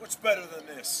What's better than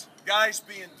this? Guys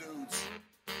being dudes.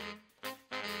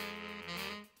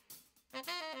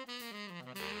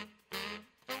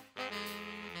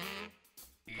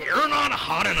 You're not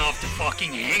hot enough to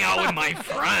fucking hang out with my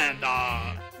friend.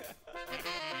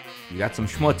 You got some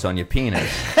schmutz on your penis.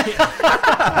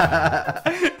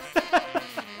 I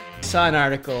saw an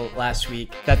article last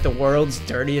week that the world's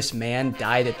dirtiest man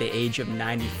died at the age of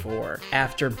 94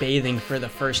 after bathing for the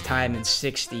first time in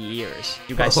 60 years.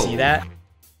 You guys see that?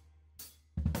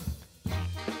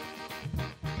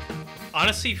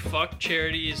 Honestly, fuck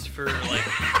charities for like.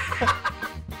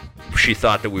 She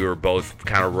thought that we were both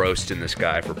kind of roasting this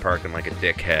guy for parking like a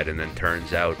dickhead, and then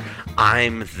turns out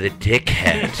I'm the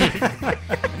dickhead.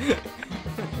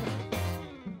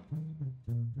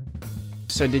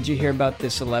 So did you hear about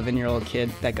this 11-year-old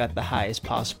kid that got the highest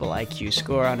possible IQ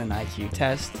score on an IQ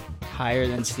test? Higher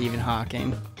than Stephen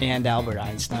Hawking and Albert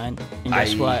Einstein. And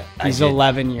guess what? He's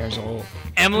 11 years old.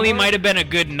 Emily might have been a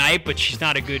good night, but she's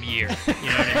not a good year. You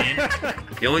know what I mean?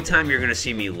 The only time you're going to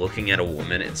see me looking at a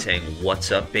woman and saying,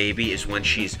 "What's up, baby?" is when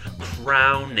she's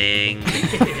crowning.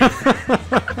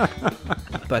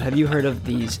 But have you heard of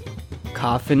these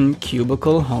coffin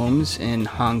cubicle homes in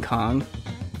Hong Kong?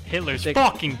 Hitler's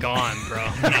fucking gone, bro.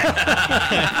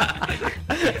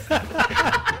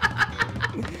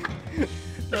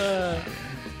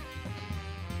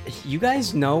 You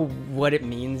guys know what it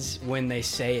means when they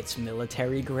say it's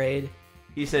military grade?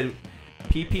 He said,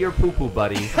 pee-pee or poo-poo,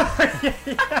 buddy.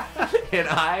 and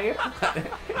I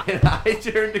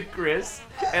turn to Chris,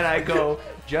 and I go,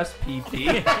 just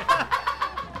pee-pee.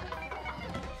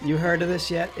 You heard of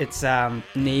this yet? It's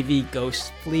Navy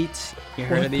ghost fleets. You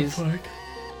heard of these?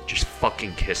 Just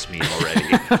fucking kiss me already.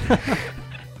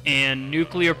 And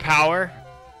nuclear power,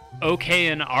 okay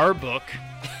in our book,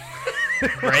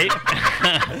 right?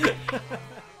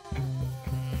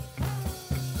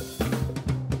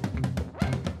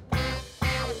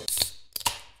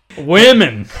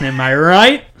 Women, am I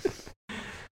right?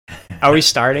 Are we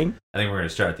starting? I think we're going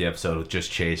to start the episode with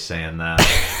just Chase saying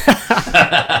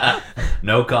that.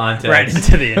 No context. Right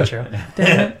into the intro.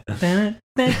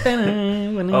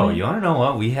 Oh, you want to know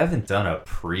what? We haven't done a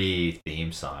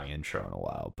pre-theme song intro in a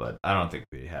while, but I don't think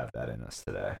we have that in us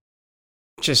today.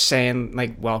 Just saying,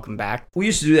 like, welcome back. We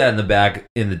used to do that in the back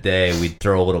in the day. We'd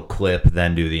throw a little clip,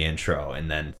 then do the intro,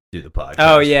 and then do the podcast.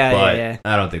 Oh, yeah, but yeah.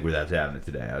 I don't think we're that having it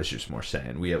today. I was just more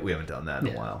saying we haven't done that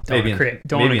in a while. Don't want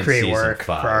to create in work season for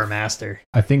 5. our master.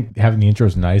 I think having the intro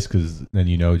is nice because then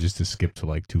you know just to skip to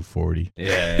like 240.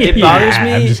 Yeah. It bothers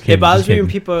I'm me. just kidding, It bothers just me when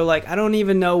kidding. people are like, I don't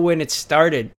even know when it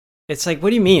started. It's like, what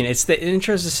do you mean? It's the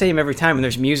intro's the same every time, and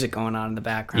there's music going on in the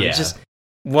background. Yeah. It's just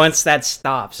once that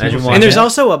stops, Imagine and watching there's it.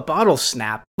 also a bottle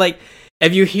snap. Like,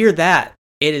 if you hear that,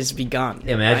 it has begun.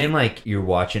 Imagine right? like you're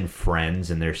watching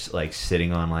Friends and they're like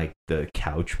sitting on like the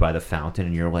couch by the fountain,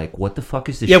 and you're like, "What the fuck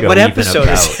is this show what even episode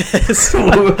about?" is this?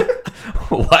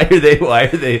 Why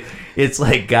are they? It's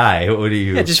like, guy, what are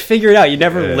you? Yeah, just figure it out. You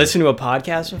never Yeah. listened to a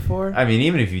podcast before? I mean,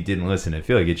 even if you didn't listen, I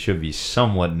feel like it should be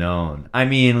somewhat known. I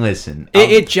mean, listen.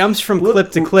 It jumps from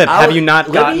clip to clip. Have you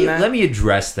not gotten that? Let me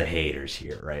address the haters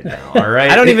here right now, all right?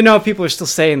 I don't even know if people are still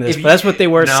saying this, If but that's what they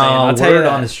were saying. I'll tell you word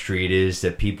that. on the street is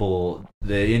that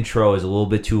the intro is a little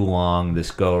bit too long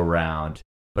this go around.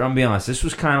 But I'm gonna be honest, this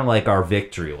was kind of like our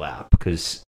victory lap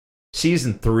because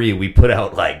season 3 we put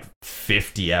out like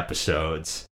 50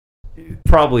 episodes,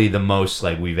 probably the most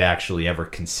like we've actually ever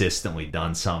consistently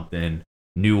done something.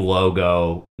 New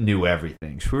logo, new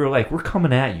everything. So we were like, we're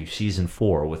coming at you season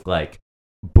 4 with like,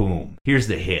 boom, here's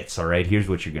the hits. All right, here's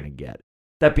what you're gonna get.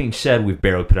 That being said, we've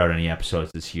barely put out any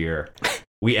episodes this year.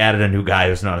 We added a new guy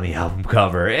who's not on the album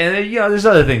cover. And, there's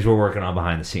other things we're working on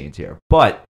behind the scenes here.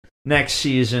 But next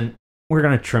season, we're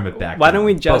going to trim it back. Why don't down.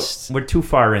 we just... But we're too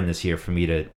far in this year for me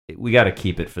to... We got to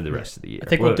keep it for the rest of the year. I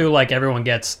think we'll do like everyone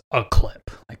gets a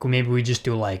clip. Like maybe we just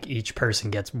do like each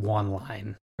person gets one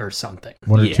line or something.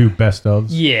 One or Yeah. two best ofs.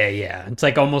 Yeah. It's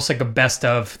like almost like a best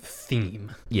of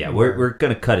theme. Yeah, we're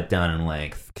going to cut it down in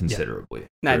length considerably.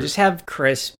 Nah, just have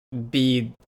Chris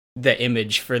be the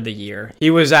image for the year. He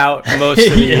was out most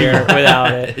of the year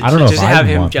without it. I don't know Just if I have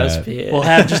him want just that. be it. We'll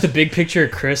have just a big picture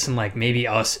of Chris and like maybe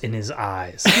us in his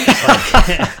eyes.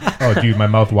 Oh, dude, my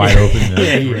mouth wide open.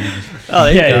 Yeah. Oh,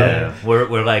 there you go. Yeah,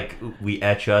 we're like, we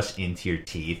etch us into your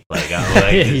teeth. Like,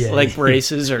 Yeah. Like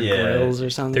braces or Yeah. grills or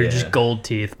something. They're Yeah. just gold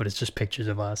teeth, but it's just pictures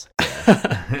of us.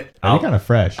 That'd be kind of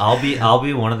fresh. I'll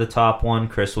be one of the top one.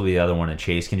 Chris will be the other one, and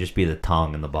Chase can just be the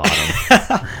tongue in the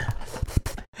bottom.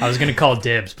 I was gonna call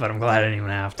dibs, but I'm glad I didn't even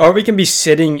have to. Or we can be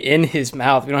sitting in his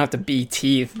mouth. We don't have to be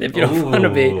teeth if you don't want to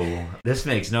be. Ooh, this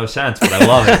makes no sense, but I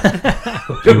love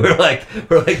it. we're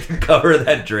like the cover of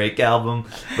that Drake album,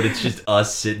 but it's just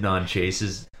us sitting on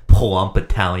Chase's plump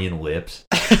Italian lips,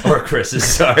 or Chris's.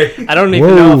 Sorry. I don't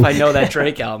even know if I know that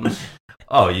Drake album.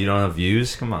 Oh, you don't have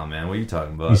views? Come on, man. What are you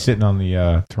talking about? He's sitting on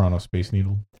the Toronto Space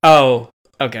Needle. Oh,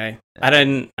 okay. I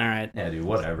didn't. All right. Yeah, dude.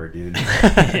 Whatever, dude. Dude,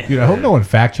 I hope no one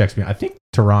fact checks me. I think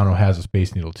Toronto has a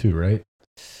Space Needle too, right?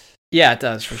 Yeah, it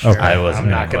does for sure. Okay. I wasn't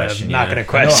I'm not gonna gonna question not you. gonna I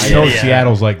question. know it, yeah.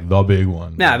 Seattle's like the big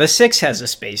one. Nah, the 6 has a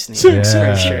space needle. Six, for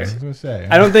I sure. was gonna say.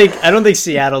 I don't think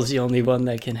Seattle's the only one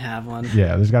that can have one.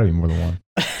 Yeah, there's got to be more than one.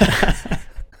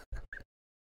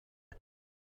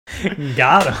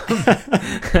 Got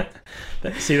him.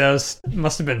 See,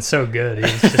 must have been so good. He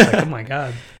was just like, oh my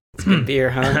god. It's good beer,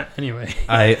 huh? Anyway,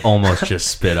 I almost just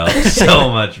spit up so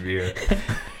much beer.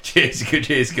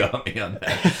 Chase got me on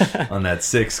that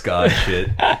 6 Scotch shit.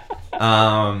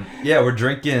 Yeah, we're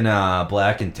drinking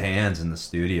Black and Tans in the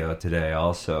studio today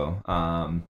also.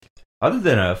 Other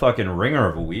than a fucking ringer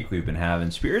of a week we've been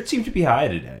having, spirits seem to be high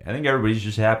today. I think everybody's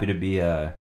just happy to be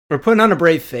We're putting on a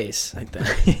brave face, I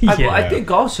think. I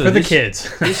think also for the kids.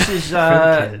 This is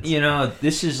the kids.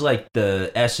 this is like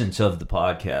the essence of the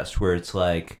podcast where it's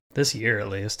like, This year at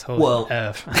least. Totally well,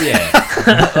 F.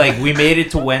 yeah, like we made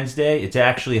it to Wednesday. It's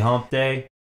actually hump day.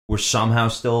 We're somehow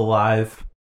still alive.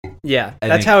 Yeah, I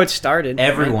that's think how it started.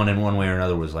 Everyone in one way or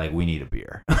another was like, we need a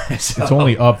beer. So, It's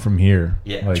only up from here.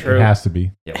 Yeah, like true. it has to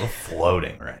be. yeah, we're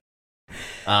floating, right?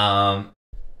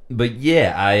 But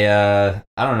yeah,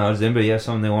 I don't know. Does anybody have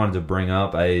something they wanted to bring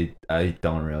up? I don't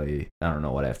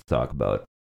know what I have to talk about.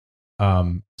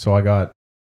 So I got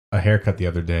a haircut the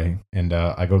other day, and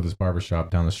I go to this barbershop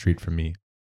down the street from me,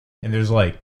 and there's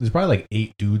probably like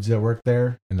 8 dudes that work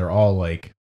there, and they're all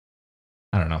like,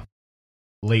 I don't know,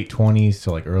 late 20s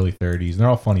to like early 30s, and they're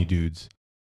all funny dudes.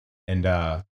 And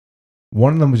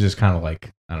one of them was just kind of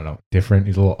like, I don't know, different.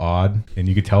 He's a little odd, and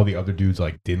you could tell the other dudes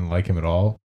like didn't like him at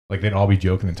all. Like they'd all be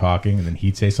joking and talking, and then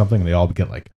he'd say something, and they all get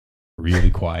like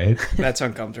really quiet. That's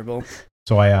uncomfortable.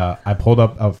 So I pulled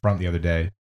up out front the other day,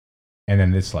 and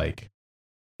then this like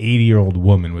 80-year-old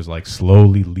woman was like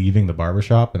slowly leaving the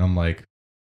barbershop, and I'm like,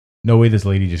 no way this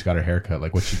lady just got her haircut.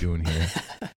 Like, what's she doing here?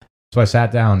 So I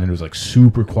sat down, and it was like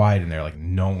super quiet in there. Like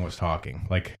no one was talking.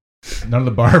 Like none of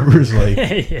the barbers,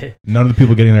 like none of the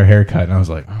people getting their haircut. And I was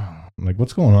like, oh, I'm like,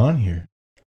 what's going on here?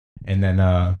 And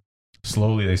then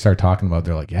slowly they start talking about,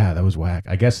 they're like, yeah, that was whack.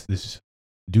 I guess this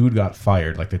dude got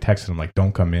fired. Like they texted him like,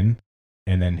 don't come in.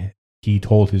 And then he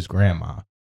told his grandma,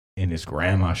 and his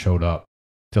grandma showed up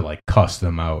to like cuss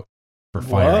them out for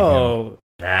firing him. Whoa.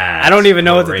 That's I don't even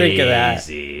know what to think of that.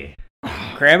 crazy.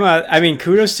 Grandma, I mean,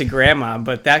 kudos to Grandma,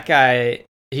 but that guy,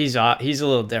 he's a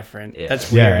little different. Yeah.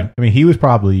 That's Yeah, weird. I mean, he was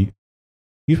probably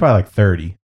like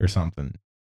 30 or something.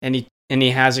 And he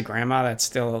has a grandma that's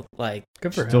still like,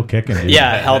 Good for Still him. kicking. Dude.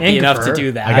 yeah, healthy And good enough for to her.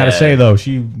 do that. I gotta say though,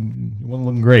 she wasn't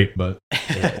looking great, but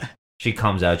Yeah. She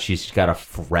comes out, she's got a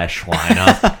fresh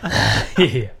lineup.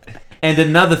 Yeah. And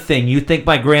another thing, you think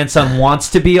my grandson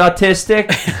wants to be autistic?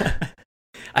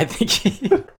 I think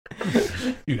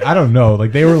dude, I don't know.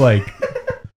 Like they were like,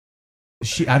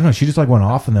 I don't know. She just like went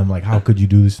off on them. Like, how could you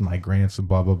do this to my grandson?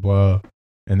 Blah blah blah.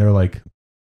 And they're like,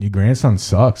 your grandson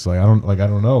sucks. Like I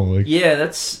don't know. Like Yeah,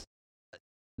 that's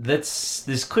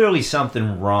there's clearly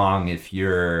something wrong if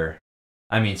you're,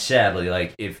 I mean, sadly,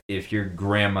 like if your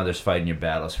grandmother's fighting your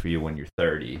battles for you when you're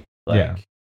 30, like Yeah.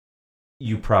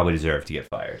 you probably deserve to get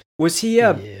fired. was he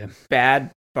a Yeah.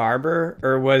 bad barber,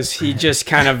 or was he just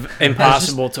kind of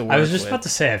impossible to work I was just with? about to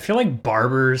say, I feel like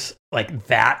barbers, like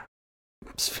that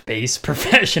space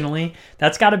professionally,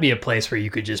 that's got to be a place where you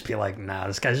could just be like, nah,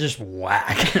 this guy's just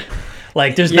whack.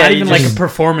 Like, there's Yeah, not you even like a just-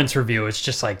 performance review. It's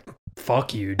just like,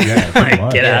 fuck you, dude. Yeah, pretty Like,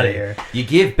 much. get Yeah. out of here. You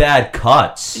give bad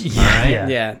cuts. Yeah. All right? Yeah.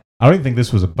 Yeah. I don't even think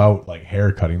this was about like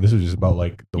hair cutting. This was just about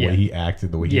like the Yeah. way he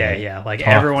acted, the way he Yeah, like, yeah. Like, talk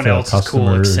everyone to else is cool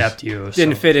customers. except you.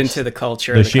 Didn't so fit just- into the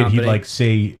culture the of the shit company. he'd like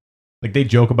say. Like they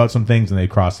joke about some things and they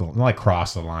not like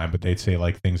cross the line, but they'd say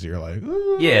like things that you're like,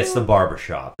 Yeah, it's the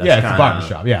barbershop. That's yeah, it's the kinda-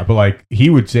 barbershop. Yeah, but like he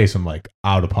would say some like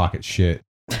out of pocket shit.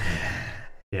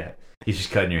 Yeah. He's just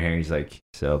cutting your hair. He's like,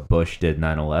 so Bush did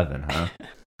 9/11, huh?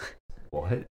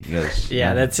 What? He goes,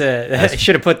 yeah, That's I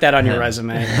should have put that on your Yeah.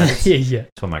 resume. Yeah.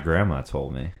 what my grandma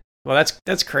told me. Well,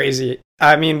 that's crazy.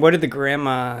 I mean, what did the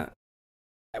grandma?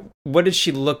 What did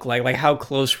she look like? Like, how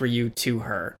close were you to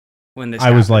her when this?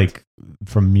 I was happened? like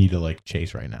from me to like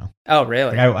Chase right now. Oh,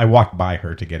 really? Like, I walked by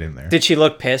her to get in there. Did she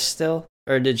look pissed still,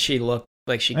 or did she look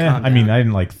like she? calmed I mean, down? I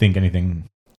didn't like think anything.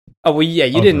 Oh well, yeah,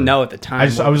 you of didn't her. know at the time.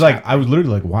 I was literally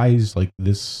like, why is like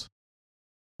this?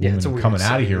 woman it's a weird coming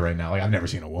out of city. here right now. Like I've never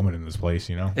seen a woman in this place.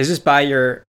 You know? Is this by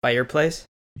your place?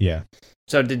 Yeah.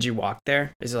 So did you walk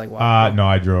there? Is it like walk? No,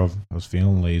 I drove. I was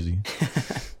feeling lazy,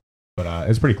 but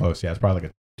it's pretty close. Yeah, it's probably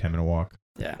like a 10-minute walk.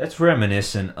 Yeah. That's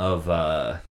reminiscent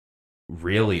of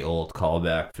really old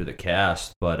callback for the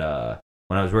cast, but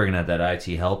when I was working at that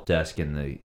IT help desk and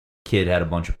the kid had a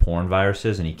bunch of porn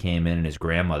viruses and he came in and his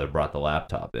grandmother brought the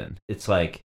laptop in. It's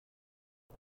like,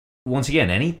 once again,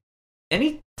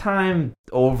 any time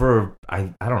over, I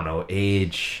don't know,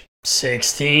 age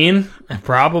 16,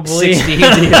 probably 16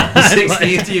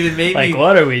 to even maybe like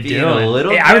what are we being doing? a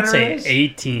little I would say generous?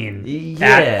 18 Yeah.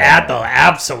 at the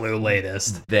absolute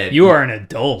latest. that You are an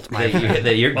adult, my friend.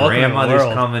 that your Welcome to the grandmother's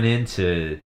world. coming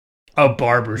into A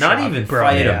barbershop. not even bro,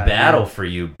 fight yeah, a battle yeah. for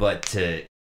you, but to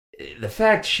the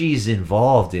fact she's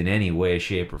involved in any way,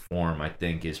 shape, or form, I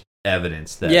think, is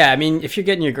evidence that Yeah, I mean, if you're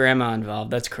getting your grandma involved,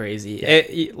 that's crazy.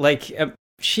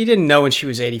 She didn't know when she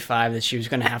was 85 that she was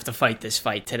going to have to fight this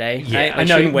fight today. Yeah, right? I Like,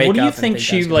 know. she didn't wake What do you up and think that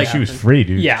she, was gonna like- She was happen. free,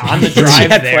 dude. Yeah, on the She drive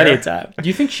had plenty of there. time. Do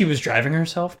you think she was driving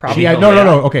herself? Probably. She had no.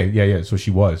 Okay, yeah. So she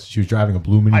was driving a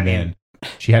blue minivan. I mean,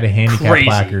 she had a handicap crazy,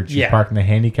 placard. She was yeah. parked in the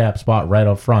handicap spot right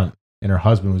up front, and her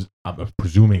husband was. I'm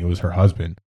presuming it was her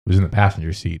husband. Was in the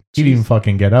passenger seat. He didn't even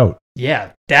fucking get out.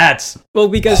 Yeah, that's Well,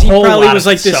 because he Whole probably lot was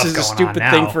of like, this stuff is a going on stupid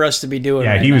now. thing for us to be doing.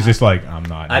 Yeah, right he was now. just like, I'm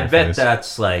not. I here for bet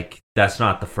this. that's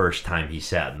not the first time he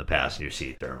sat in the passenger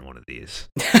seat during one of these.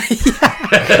 No,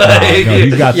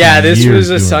 he's got Yeah, some this years was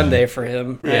a doing Sunday that. for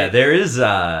him. Yeah, right? there is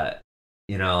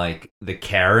like the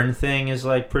Karen thing is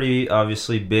like pretty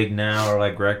obviously big now or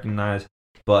like recognized,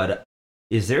 but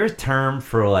is there a term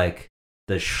for like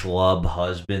the schlub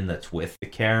husband that's with the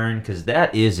Karen? Because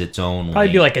that is its own probably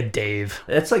lane. be like a Dave.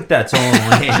 That's like that's own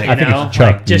lane. You I think know, it's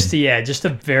Chuck, like just just a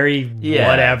very Yeah.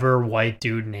 whatever white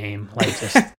dude name, like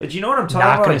just But you know what I'm talking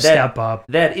not about? going to step up.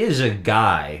 That is a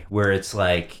guy where it's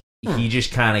like he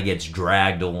just kind of gets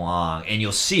dragged along, and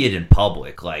you'll see it in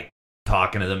public, like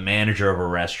talking to the manager of a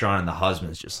restaurant, and the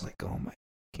husband's just like, "Oh my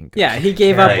fucking God." Yeah, he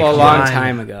gave up Like, a long fine.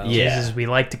 time ago. Yeah. Jesus, we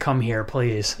like to come here,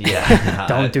 please. Yeah,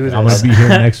 Don't do I'm this. gonna be here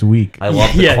next week. I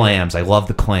love the Yeah. clams. I love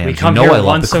the clams. We come you know here I love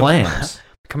once the a- clams.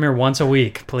 Come here once a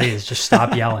week, please. Just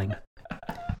stop yelling.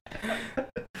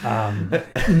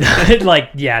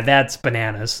 That's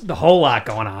bananas. The whole lot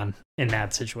going on in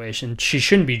that situation. She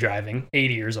shouldn't be driving.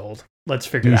 80 years old. Let's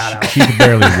figure Dude, that out. she could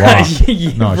barely walk.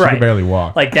 Yeah, No, she right. could barely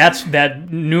walk. Like that's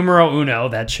that numero uno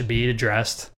that should be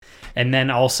addressed. And then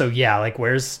also,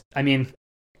 where's, I mean,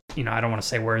 I don't want to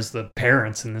say where's the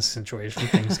parents in this situation,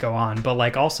 things go on, but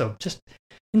like also just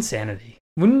insanity.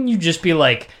 Wouldn't you just be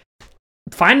like,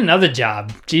 find another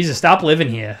job? Jesus, stop living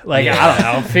here. Like, Yeah. I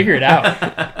don't know, figure it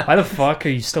out. Why the fuck are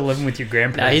you still living with your Nah,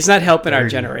 grandparents? he's not helping our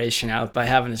 30. generation out by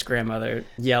having his grandmother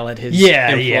yell at his Yeah.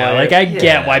 employer. Like I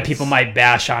get why Yes. people might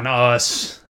bash on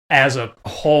us as a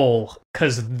whole,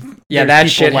 because Yeah, that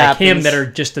shit like him happens. that are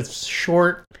just a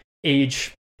short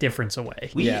age difference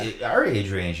away. Our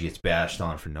age range gets bashed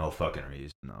on for no fucking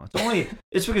reason. No,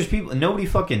 it's because nobody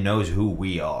fucking knows who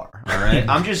we are. All right,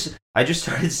 I just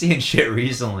started seeing shit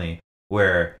recently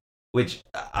which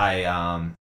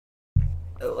I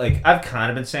like I've kind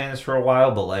of been saying this for a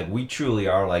while, but like we truly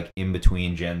are like in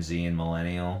between Gen Z and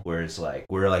millennial, where it's like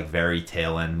we're like very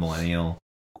tail end millennial,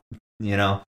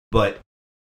 But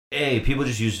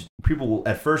people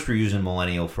at first were using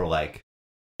millennial for like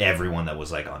everyone that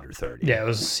was like under 30. Yeah, it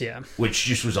was Which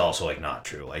just was also like not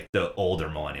true. Like the older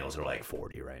millennials are like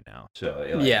 40 right now. So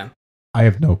like, Yeah. I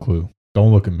have no clue.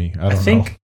 Don't look at me. I don't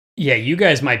think know. you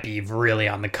guys might be really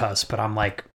on the cusp, but I'm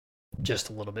like just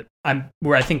a little bit. I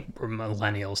think we're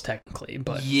millennials technically,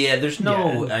 but yeah, there's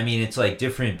no. Yeah. I mean, it's like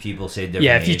different people say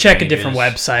different. if you age check a ranges. different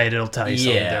website, it'll tell you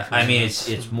something Yeah, different. I mean,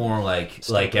 it's more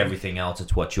like everything else.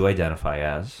 It's what you identify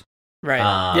as. Right.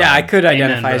 Um, yeah, I could amen,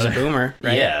 identify as a brother. boomer,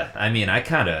 right? Yeah, I mean, I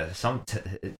kind of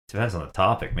it depends on the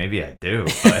topic. Maybe I do.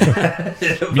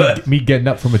 But, Me getting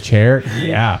up from a chair?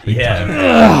 Yeah. big yeah, time.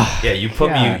 yeah.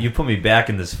 God. You put me back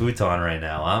in this futon right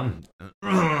now. I'm,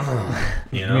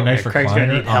 Give me a nice Craig's gonna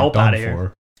recliner, need help I'm done outta here.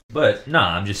 for. But no,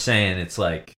 I'm just saying it's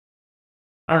like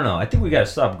I don't know. I think we got to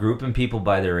stop grouping people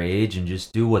by their age and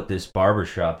just do what this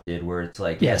barbershop did, where it's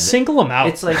like single them out.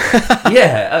 It's like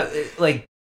like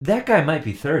that guy might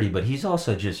be 30, but he's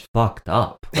also just fucked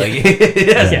up. Like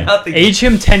it has nothing. Age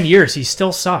him 10 years, he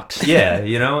still sucks. Yeah,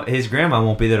 his grandma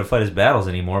won't be there to fight his battles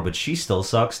anymore, but she still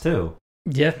sucks too.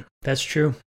 Yeah, that's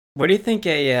true. What do you think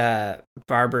a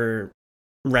barber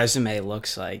resume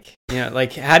looks like?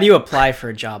 Like how do you apply for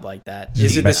a job like that?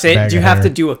 Is it the same? Bag Do you of have hair. to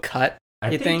do a cut?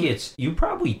 I think you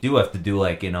probably do have to do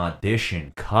like an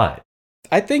audition cut.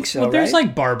 I think so. Well, there's right?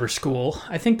 like barber school.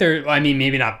 I think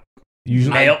maybe not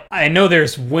Usually, male. I know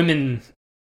there's women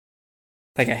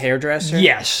Like a hairdresser?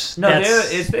 Yes. No,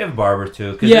 that's- they have barbers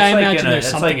too. 'Cause Yeah, it's I like imagine there's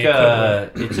it's something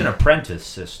like it's an apprentice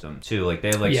system too. Like they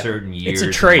have like Yeah. certain years,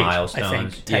 it's a trade, and milestones. I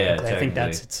think. Technically. I think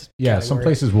that's its Yeah, some category.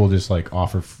 places will just like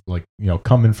offer like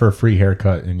come in for a free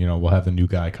haircut and we'll have the new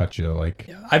guy cut you like.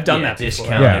 Yeah, I've done that before.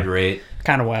 discounted rate.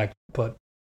 Kind of whack, but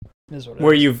it is what it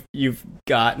Where is. you've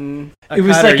gotten a It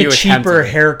was cut, or like you a cheaper attempted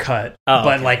it? haircut, Oh,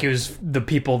 but okay. like it was the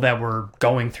people that were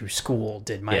going through school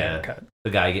did my Yeah. haircut. The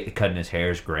guy cutting his hair,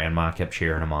 his grandma kept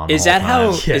cheering him on. the Is whole that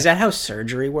how time. is that how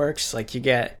surgery works? Like you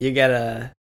get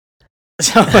a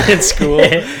someone in school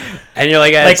and you're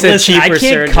like, Like, it's a listen, I cheaper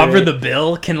can't surgery. cover the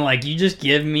bill. Can like you just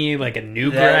give me like a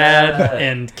new Yeah. grad,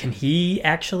 and can he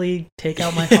actually take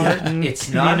out my heart? And It's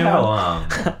give me not a new how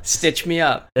one? Stitch me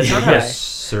up. that's not how Yeah.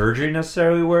 surgery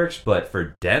necessarily works, but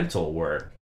for dental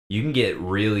work, you can get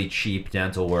really cheap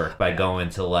dental work by going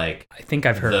to like I think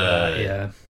I've heard of that.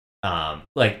 Yeah,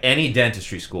 like any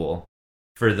dentistry school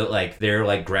for they're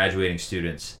like graduating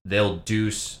students. They'll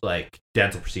do like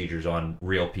dental procedures on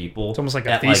real people. it's almost like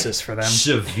a at, thesis for them.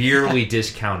 severely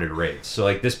discounted rates. So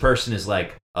like this person is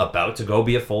like about to go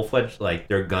be a full-fledged, like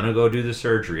they're gonna go do the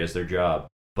surgery as their job,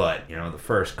 but the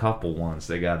first couple ones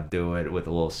they got to do it with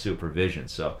a little supervision.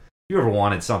 So if you ever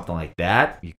wanted something like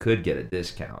that, you could get a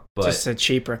discount, but Just a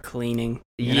cheaper cleaning.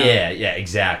 you know? yeah,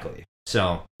 exactly.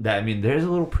 So there's a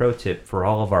little pro tip for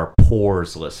all of our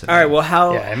pores listening. All right. Well,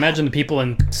 how? Yeah, I imagine the people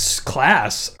in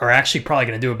class are actually probably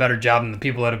going to do a better job than the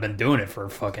people that have been doing it for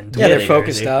fucking 20 Yeah, they're years.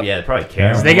 focused up. Yeah, they probably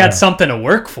care. They got something to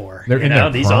work for. They're in their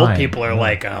These old prime. people are Yeah.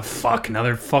 like, oh, fuck,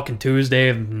 another fucking Tuesday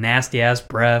of nasty ass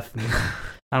breath.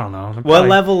 I don't know. They're What probably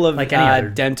level of like any other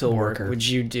dental work worker. would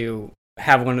you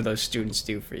have one of those students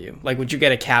do for you? Like, would you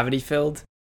get a cavity filled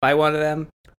by one of them?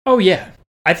 Oh yeah,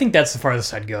 I think that's the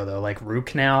farthest I'd go though. Like root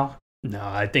canal. No,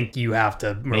 I think you have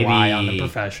to rely on the Maybe-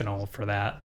 professional for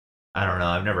that. I don't know.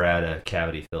 I've never had a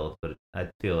cavity filled, but I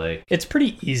feel like It's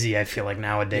pretty easy. I feel like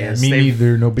nowadays. Me They've-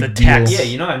 neither. No big the deal. tax-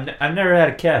 yeah, I've never had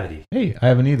a cavity. Hey, I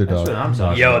haven't either, That's dog. what I'm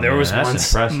talking Yo, about, there man. was That's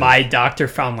once impressive. my doctor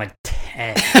found like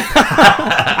 10.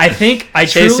 I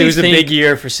Chase, truly it was a think big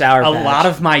year for Sour a Patch. lot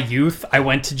of my youth, I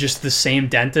went to just the same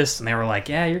dentist, and they were like,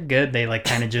 "Yeah, you're good." They like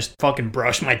kind of just fucking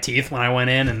brushed my teeth when I went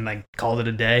in, and like called it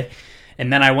a day.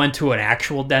 And then I went to an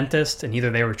actual dentist, and either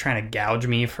they were trying to gouge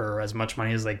me for as much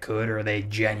money as they could, or they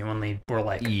genuinely were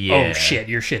like, Yeah. "Oh shit,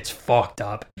 your shit's fucked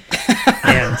up."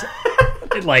 And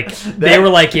like they were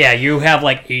like, "Yeah, you have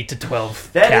like 8 to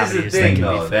 12 That is cavities the thing, can be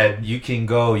though, filled." that you can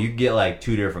get like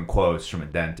 2 different quotes from a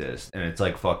dentist, and it's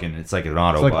like it's like an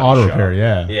auto It's like body auto shop. repair,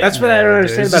 yeah. That's what I don't Dude,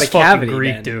 understand this about is a fucking cavity.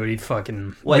 Greek then. dude. He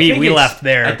fucking Well, I we think it's- left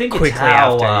there. I think quickly it's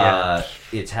how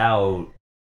after. Yeah. it's how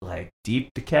like deep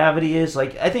the cavity is.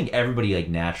 Like I think everybody like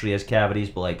naturally has cavities,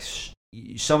 but like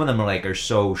some of them are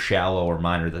so shallow or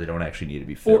minor that they don't actually need to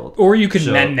be filled. Or you could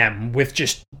So- mend them with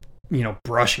just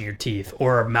brushing your teeth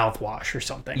or a mouthwash or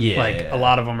something. Yeah. Like a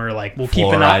lot of them are like, we'll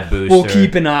Fluoride we'll booster.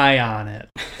 keep an eye on it.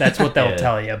 That's what they'll Yeah.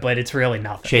 tell you, but it's really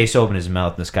nothing. Chase opened his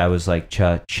mouth, and this guy was like,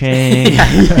 "Cha-ching."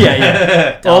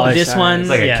 yeah. Oh, Dollar this signs. one. It's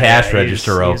like a yeah, cash yeah,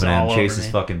 register he was opening. all over Chase's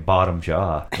me. fucking bottom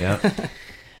jaw. Yeah,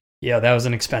 Yeah, that was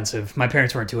an expensive. My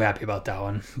parents weren't too happy about that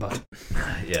one, but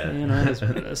yeah. it is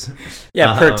what it is.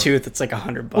 Yeah, per Um, tooth, it's like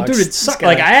 $100. Well, dude, it This sucks. guy-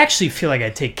 like I actually feel like I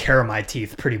take care of my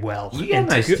teeth pretty well. You got And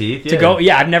nice to, teeth. To go,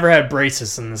 yeah, I've never had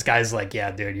braces, and this guy's like,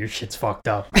 "Yeah, dude, your shit's fucked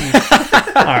up."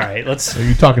 All right, let's. Are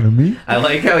you talking to me? I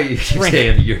like how you keep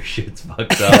saying your shit's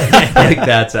fucked up. Like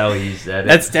that's how he said it.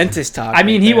 That's dentist talk. I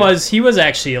mean, right there. he was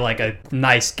actually like a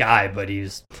nice guy, but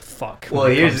he's fuck. Well,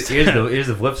 when it here's comes to- here's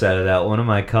the flip side of that. One of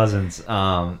my cousins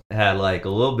had like a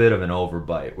little bit of an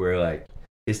overbite where like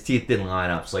his teeth didn't line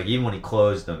up. So like even when he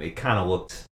closed them, it kind of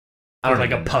looked. I don't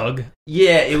like a even know. pug.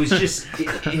 Yeah, it was just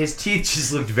his teeth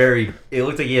just looked very. It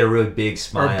looked like he had a really big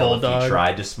smile. If bulldog. he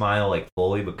tried to smile like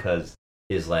fully because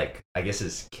his like I guess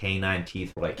his canine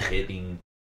teeth were like hitting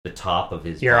the top of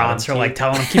his. Your bottom aunts are teeth. like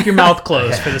telling him keep your mouth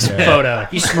closed for this Yeah. photo.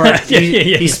 He smirked.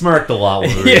 He smirked a lot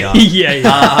when we were yeah, young.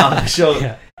 yeah. So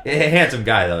Yeah. a handsome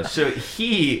guy though. So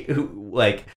he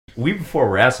like we before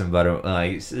were asking about it.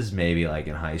 Like this is maybe like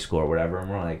in high school or whatever, and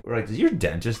we're like, does your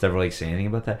dentist ever like say anything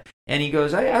about that? And he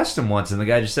goes, I asked him once, and the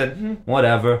guy just said,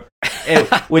 whatever.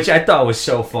 Which I thought was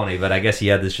so funny, but I guess he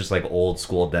had this just like old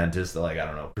school dentist that like I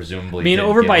don't know, presumably. I mean,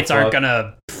 didn't give a overbites aren't fuck.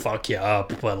 gonna fuck you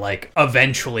up, but like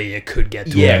eventually it could get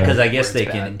to Yeah, a because I point guess where they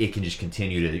it's can. bad. It can just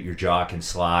continue to your jaw can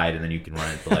slide, and then you can run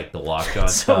into like the lockjaw and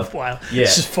so stuff. wild. Yeah.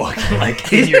 It's just fucking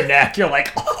like in your neck. You're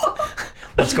like,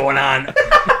 what's going on?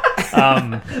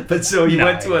 But so he No,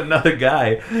 went to another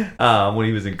guy when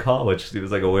he was in college. He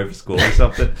was like away from school or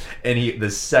something. And the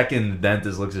second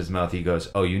dentist looks at his mouth, he goes,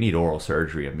 "Oh, you need oral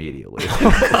surgery immediately."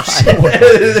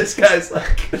 This guy's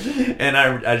like, and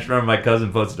I just remember my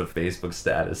cousin posted a Facebook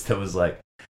status that was like,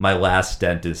 "My last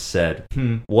dentist said,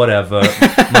 whatever."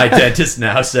 My dentist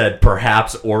now said,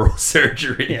 "Perhaps oral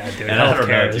surgery." Yeah, dude, and I don't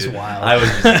healthcare know, is dude. wild. I was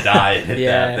just dying at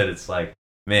Yeah. that it's like,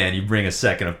 man, you bring a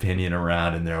second opinion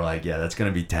around and they're like, yeah, that's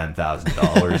going to be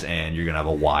 $10,000 and you're going to have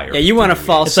a wire. Yeah, you want to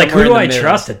fall It's like, who somewhere do in the I middle.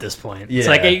 trust at this point? It's Yeah.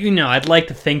 like, I'd like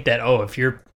to think that, if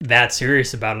you're that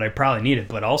serious about it, I probably need it.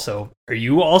 But also, are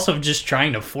you also just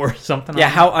trying to force something Yeah,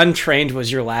 on how untrained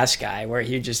was your last guy where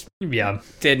he just me? Yeah.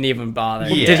 didn't even bother?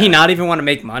 Yeah. Did he not even want to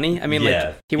make money? I mean, Yeah.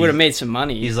 like, he would have He's- made some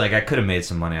money. He's like, I could have made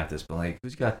some money off this, but like,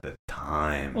 who's got the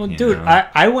time? Well, you dude, know?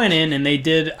 I went in and they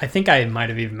did, I think I might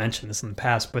have even mentioned this in the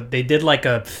past, but they did like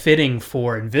a fitting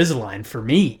for Invisalign for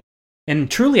me.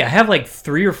 And truly, I have like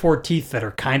 3 or 4 teeth that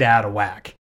are kind of out of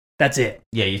whack. That's it.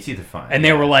 Yeah, your teeth are fine. And they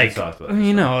Yeah, were we like, talked about this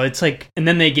you stuff. know, it's like, and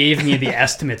then they gave me the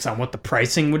estimates on what the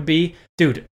pricing would be.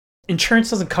 Dude,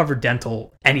 insurance doesn't cover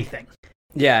dental anything.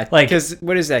 Yeah, Like- because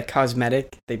what is that,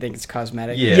 cosmetic? They think it's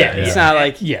cosmetic. Yeah, It's not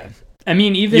like, Yeah. I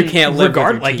mean, even You can't live with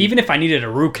your like teeth. even if I needed a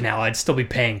root canal, I'd still be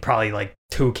paying probably like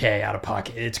 $2,000 out of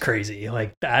pocket. It's crazy.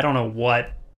 Like, I don't know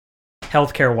what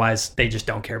healthcare wise, they just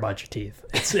don't care about your teeth.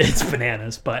 It's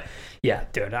bananas. But yeah,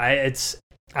 dude, I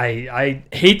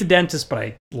hate the dentist, but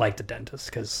I like the dentist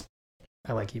because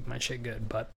I like keeping my shit good.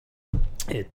 But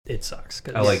it sucks.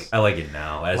 'Cause I like it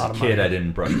now. As lot a of kid, money. I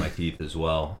didn't brush my teeth as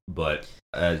well, but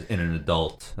as in an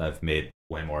adult, I've made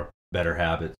way more better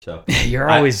habits. So you're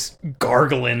I- always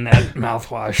gargling that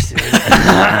mouthwash, dude.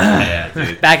 yeah,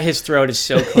 dude. back of his throat is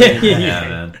so clean.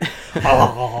 Yeah,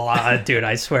 man. Dude,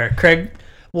 I swear, Craig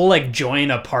will like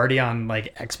join a party on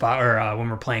like Xbox or when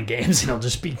we're playing games, and he'll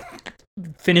just be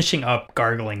finishing up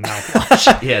gargling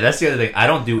mouthwash. Yeah, that's the other thing. I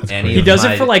don't do any. He of does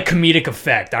my, it for like comedic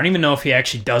effect. I don't even know if he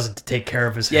actually does it to take care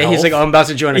of his Yeah, health. he's like, oh, I'm about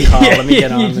to join a call. Let me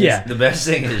get on this. Yeah. The best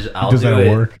thing is I'll Does do that it.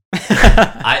 work?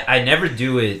 I never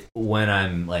do it when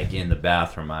I'm like in the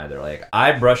bathroom either. Like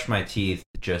I brush my teeth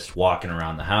just walking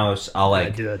around the house. I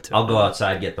do that too. I'll go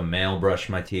outside, get the mail, brush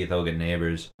my teeth. I'll get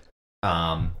neighbors.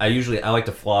 I like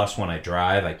to floss when I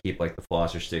drive. I keep like the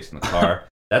flosser sticks in the car.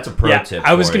 That's a pro Yeah, tip.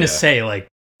 I was for gonna ya. say like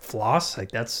floss, like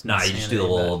that's Nah, you just do the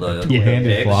insanity, little but- the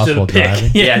Two-handed pick. floss To the while pick.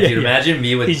 driving. Yeah, dude. Imagine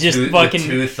me with He's just two, fucking with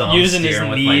 2 thumbs using his steering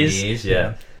with knees. my knees.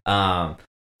 Yeah.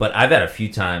 But I've had a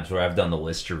few times where I've done the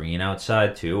Listerine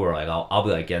outside too, where like I'll be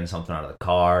like getting something out of the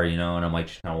car, you know, and I'm like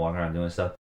just kind of walking around doing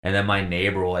stuff, and then my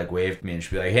neighbor will like wave to me and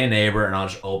she'll be like, "Hey neighbor," and I'll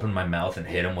just open my mouth and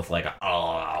hit him with like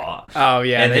Oh,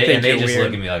 yeah. and they think they you're just weird.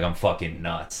 look at me like I'm fucking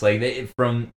nuts. Like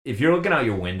if you're looking out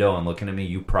your window and looking at me,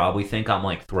 you probably think I'm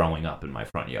like throwing up in my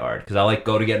front yard because I like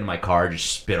go to get in my car,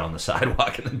 just spit on the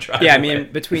sidewalk and then drive. Yeah, I away.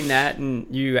 mean, between that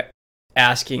and you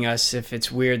asking us if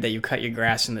it's weird that you cut your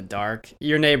grass in the dark,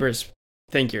 your neighbors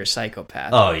think you're a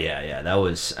psychopath. Oh yeah, that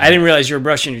was. I didn't realize you were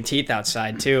brushing your teeth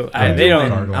outside too. Yeah, They don't.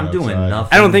 gargling I'm doing outside.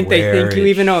 nothing. I don't think they where think you it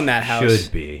even own that house.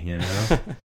 Should be, you know.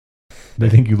 They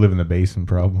think you live in the basement,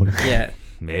 probably. Yeah.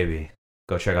 Maybe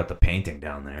go check out the painting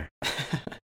down there.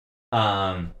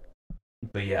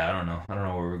 But yeah, I don't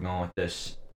know where we're going with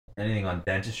this. Anything on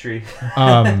dentistry?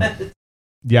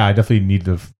 Yeah, I definitely need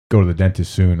to go to the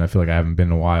dentist soon. I feel like I haven't been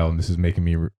in a while, and this is making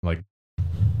me like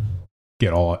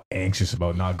get all anxious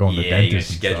about not going to the Yeah, you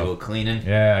dentist. and schedule stuff. cleaning.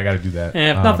 Yeah, I got to do that.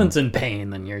 And if nothing's in pain,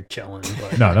 then you're chilling.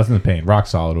 But, no, nothing's in pain. Rock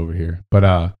solid over here.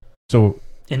 But so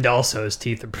and also his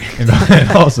teeth are pretty.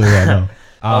 and also yeah, no.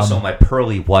 Also, my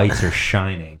pearly whites are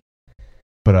shining.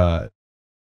 But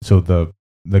so the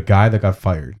guy that got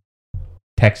fired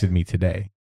texted me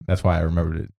today. That's why I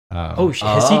remembered it. Has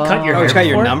he cut your Oh, hair? he's got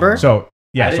your before? number? So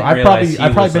yeah, so didn't I've realize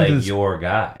probably he was, been like to this. your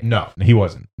guy. No, he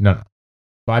wasn't. No.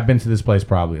 But I've been to this place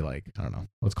probably like, I don't know,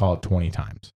 let's call it 20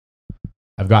 times.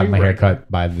 I've gotten my hair cut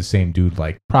by the same dude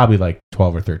like probably like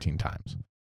 12 or 13 times.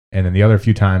 And then the other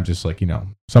few times, just like, you know,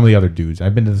 some of the other dudes.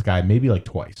 I've been to this guy maybe like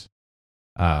twice.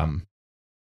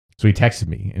 So he texted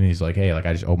me and he's like, hey, like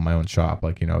I just opened my own shop.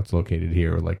 Like, you know, it's located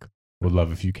here. Like, would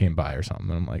love if you came by or something.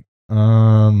 And I'm like,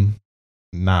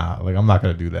 nah, like I'm not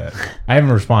going to do that. I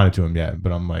haven't responded to him yet,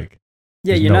 but I'm like,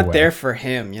 Yeah, there's you're no not way. there for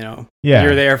him, you know. Yeah.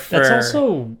 You're there for. That's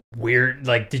also weird.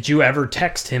 Like, did you ever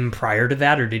text him prior to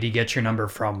that, or did he get your number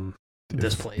from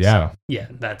this place? Yeah. Yeah,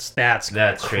 that's That's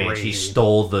strange. crazy. He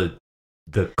stole the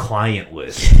client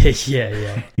list.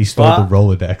 yeah. He stole Well, the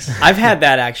Rolodex. I've had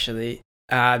that actually.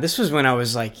 This was when I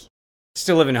was like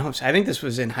still living at home. So I think this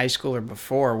was in high school or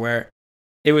before, where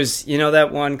it was, you know,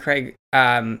 that one, Craig,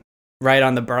 right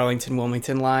on the Burlington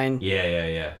Wilmington line.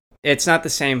 Yeah. it's not the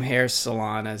same hair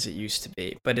salon as it used to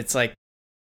be, but it's like,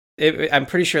 I'm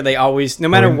pretty sure they always, no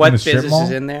matter in what the strip business mall? is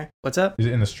in there. What's up? Is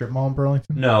it in the strip mall in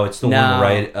Burlington? No, it's the No. one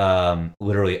right,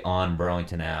 literally on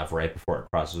Burlington Ave, right before it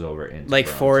crosses over into Like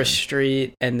Burlington. Forest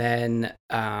Street, and then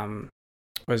what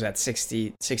was that,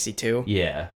 62?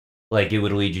 Yeah, like it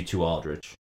would lead you to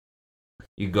Aldrich.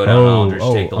 You go down Aldrich,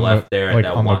 take the on left there, like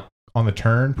that on one. on the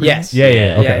turn. pretty Yes. much? Yeah.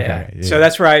 Yeah, Okay. Yeah. So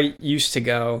that's where I used to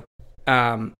go.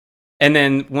 And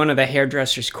then one of the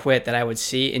hairdressers quit that I would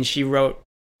see, and she wrote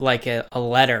like a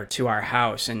letter to our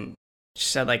house, and she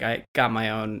said like, I got my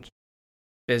own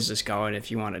business going if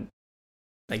you want to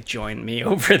like join me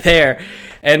over there.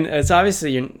 And it's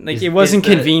obviously like, it wasn't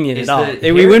convenient at all.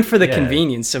 We went for the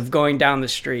convenience of going down the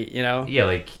street, you know? Yeah,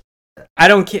 like I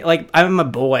don't care. Like, I'm a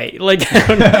boy. Like,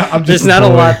 I'm there's just a not a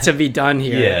boy. lot to be done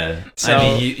here. yeah. So-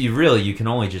 I mean, you can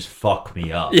only just fuck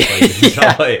me up. Yeah, Like, it's yeah.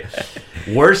 not like-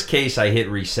 worst case, I hit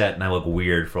reset and I look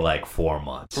weird for like 4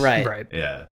 months. Right. Right.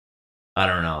 Yeah. I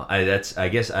don't know. I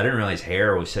guess I didn't realize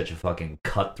hair was such a fucking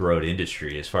cutthroat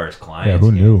industry as far as clients. Yeah,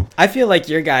 who go. knew? I feel like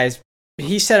your guys,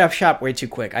 he set up shop way too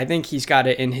quick. I think he's got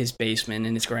it in his basement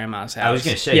in his grandma's house. I was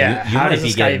gonna say, Yeah, you how might does be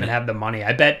this guy getting. even have the money?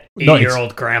 I bet No, it's-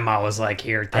 80-year-old grandma was like,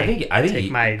 "Here, I take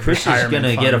think my Chris is retirement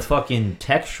gonna get a fund. fucking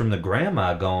text from the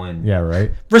grandma going. Yeah,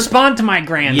 right. Respond to my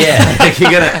grand. Yeah, like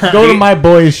you're gonna Go to my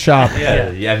boy's shop.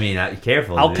 Yeah, I mean,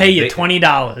 careful. I'll dude. pay you They-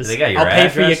 $20. They got your I'll pay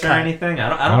address for your or cut. anything? I I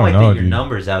don't don't like know, that your dude.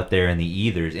 numbers out there in the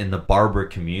ethers in the barber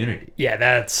community. Yeah,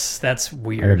 that's I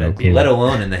weird. got no I'd be clue. Let like-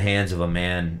 alone in the hands of a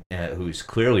man who's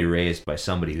clearly raised by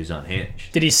somebody who's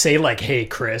unhinged. Did he say like, "Hey,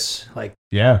 Chris," like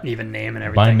Yeah. even name and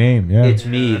everything? By name. Yeah. It's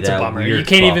me. That's a that bummer. weird You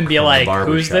can't even fuck be from the like,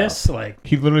 barber "Who's shop." this?" Like,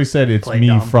 He literally said it's Play me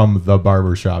dumb. from the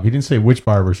barber shop. He didn't say which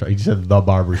barber shop. He just said the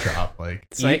barber shop. Like,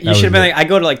 It's like, that you should have was been it. like, I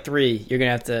go to like 3. You're going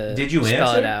to have to Did you spell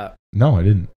answer? it out. No, I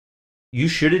didn't. You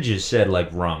should have just said like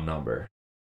wrong number.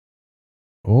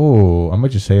 Oh, I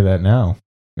might just say that now.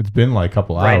 It's been like a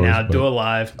couple hours. right now, but do it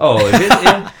live. Oh,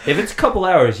 if it's a couple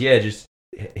hours, yeah, just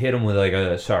hit him with like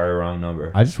a sorry wrong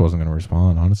number. I just wasn't gonna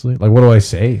respond, honestly. Like, what do I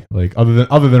say? Like,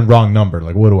 other than wrong number,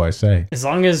 like, what do I say? As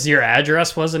long as your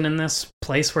address wasn't in this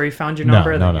place where he found your No,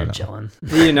 number, no, then no, you're no. chilling.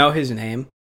 Do you know his name?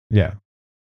 Yeah,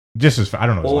 just as I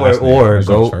don't know. His Or last name. I or just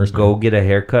know his go first go name. get a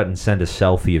haircut and send a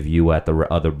selfie of you at the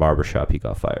other barbershop you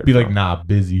got fired. Be like, from. nah,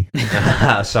 busy.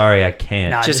 Sorry, I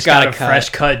can't. Nah, Just just got got a a cut. fresh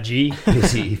cut, G.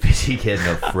 busy getting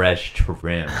a fresh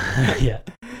trim. Yeah,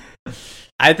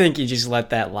 I think you just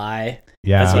let that lie.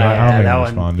 Yeah, That's I, what- I don't yeah, think that I'll one.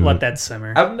 respond to Let it. that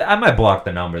simmer. I might block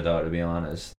the number though, to be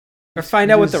honest. Or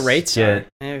find out what the Just rates get- are.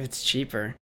 If it's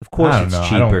cheaper. Of course, I don't it's know. I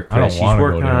cheaper, don't- I don't Chris. He's wanna go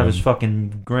working out to of his him.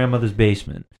 fucking grandmother's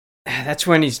basement. That's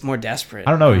when he's more desperate.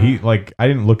 I don't know. He like I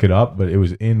didn't look it up, but it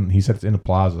was in. He said it's in a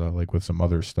plaza, like with some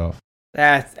other stuff.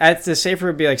 That's the safer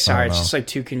would be like, sorry, I don't it's know. just like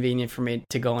too convenient for me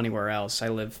to go anywhere else. I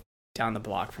live down the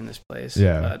block from this place.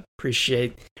 Yeah. But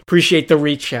appreciate the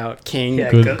reach out, King.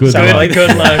 Yeah, Good- good, good good, luck.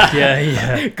 good luck. Yeah,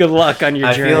 yeah. Good luck on your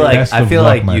I journey. feel like Best of luck,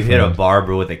 like my you hit a friend.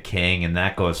 barber with a king, and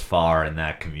that goes far in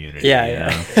that community. Yeah, you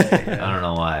yeah. know? I don't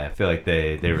know why. I feel like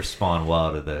they respond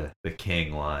well to the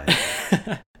king line.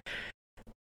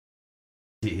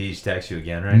 He's text you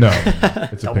again, right? No,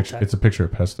 it's a Double picture. check. It's a picture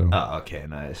of pesto. Oh, okay,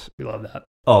 nice. We love that.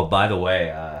 Oh, by the way,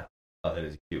 that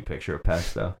is a cute picture of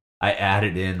pesto. I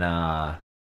added in I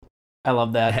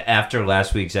love that. after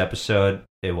last week's episode.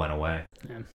 It went away.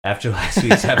 Yeah. After last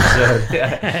week's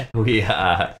episode,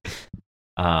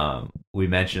 we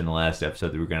mentioned in the last episode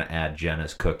that we were going to add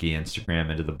Jenna's cookie Instagram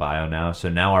into the bio now. So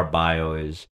now our bio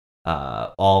is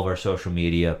all of our social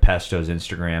media, Pesto's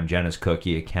Instagram, Jenna's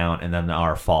cookie account, and then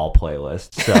our fall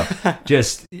playlist. So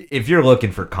just if you're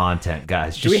looking for content,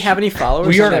 guys, Do we have any followers?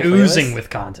 We on are that oozing playlist? with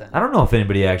content. I don't know if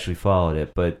anybody actually followed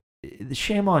it, but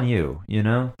shame on you. You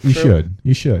know, You True. should.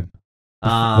 You should. The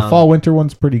Um, fall winter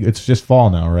one's pretty. It's just fall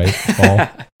now, right? Fall.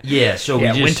 Yeah, so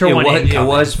Yeah, we just winter it one was, it incoming.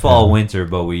 was fall winter,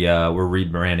 but we're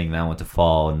rebranding that one to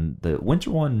fall, and the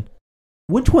winter one's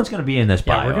going to be in this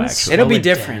Yeah, bio. we're gonna actually. It'll be Slow it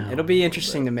different. down It'll be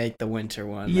interesting to make the winter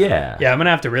one. Yeah, Yeah, I'm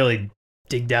gonna have to really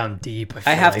dig down deep.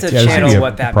 I have like, to Yeah, this would be channel a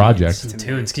what that project. means some to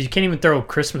tunes because you can't even throw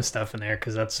Christmas stuff in there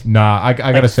because that's Nah, I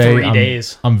gotta like say, 3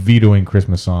 days. I'm vetoing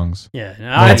Christmas songs. Yeah,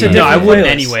 That's a no, I different wouldn't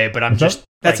playlist. anyway. But I'm What's up? just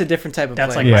That's like, a different type of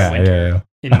that's playlist. like my Yeah, winter. yeah, yeah.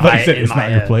 in I thought my you said in it's my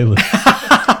not your head.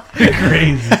 playlist.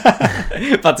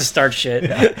 Crazy. About to start shit.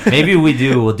 maybe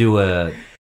we'll do a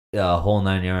whole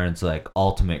 9 yards like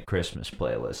ultimate Christmas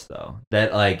playlist though.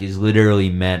 That like is literally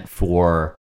meant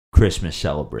for Christmas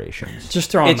celebrations.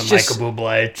 Just throw on It's the just- Michael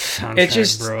Bublé soundtrack, it's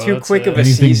just bro. too That's quick it. of a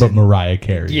Anything season. but Mariah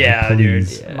Carey. Yeah, like, dude.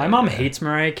 please. Yeah. My mom hates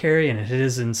Mariah Carey, and it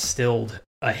has instilled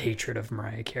a hatred of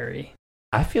Mariah Carey.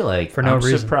 I feel like For no I'm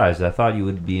reason. surprised. I thought you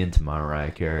would be into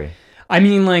Mariah Carey. I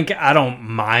mean, like, I don't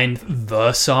mind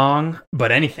the song,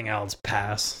 but anything else,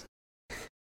 pass.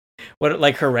 What,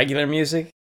 like her regular music?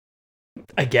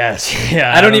 I guess.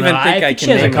 Yeah. I don't even know. think I she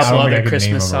can has a name couple I don't other think I could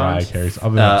Christmas name a Mariah songs. Carey's.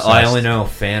 I'm I obsessed. only know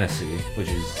Fantasy, which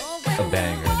is a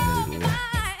banger. Admittedly.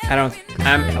 I don't. We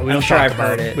I'm don't sure talk I've about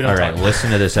heard it. We don't All talk right, about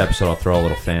listen to this episode. I'll throw a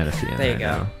little Fantasy in There you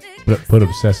there go. now. Put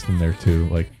obsessed in there too,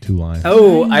 like 2 lines.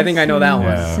 Oh, I think I know that one.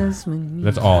 Yeah.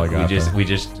 That's all I got. We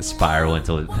just spiral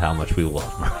into how much we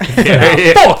love Mariah it.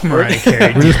 Carey. Fuck Mariah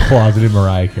Carey. We're just closeted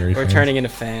Mariah Carey. We're fans. turning into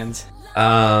fans.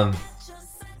 No,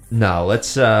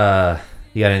 let's. You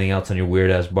got anything else on your weird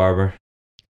ass barber?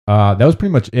 That was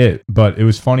pretty much it. But it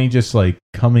was funny, just like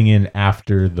coming in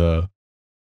after the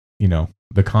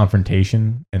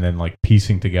confrontation, and then like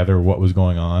piecing together what was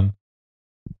going on.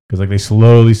 Because like they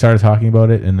slowly started talking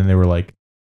about it, and then they were like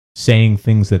saying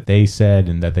things that they said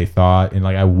and that they thought, and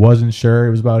like I wasn't sure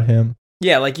it was about him.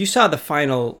 Yeah, like you saw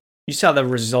the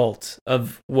result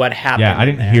of what happened. Yeah, I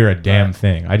didn't there, hear a damn but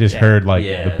thing. I just Yeah. heard like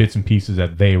Yeah. the bits and pieces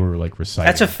that they were like reciting.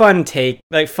 That's a fun take,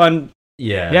 like fun.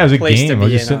 Yeah. Yeah, it was a place to game. I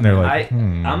was be just in sitting there on like, that.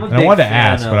 I'm a And I big wanted to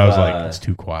fan ask, but I was of, like, it's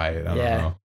too quiet. I don't Yeah.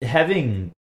 know.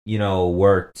 Having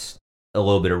worked a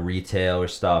little bit of retail or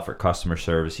stuff or customer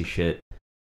servicey shit,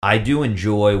 I do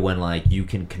enjoy when like you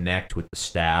can connect with the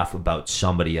staff about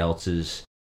somebody else's,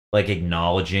 like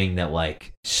acknowledging that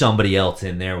like somebody else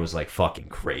in there was like fucking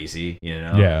crazy, you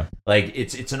know? Yeah. Like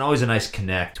it's always a nice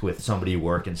connect with somebody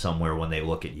working somewhere when they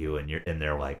look at you and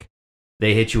they're like,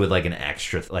 they hit you with like an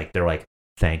extra, like they're like,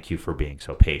 thank you for being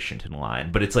so patient in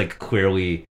line, but it's like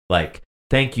clearly like,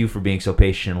 thank you for being so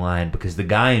patient in line because the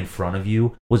guy in front of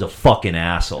you was a fucking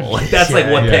asshole. Like that's like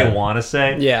what Yeah. they want to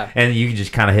say. Yeah, And you can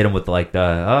just kind of hit them with like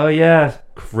the, oh yeah,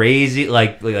 crazy.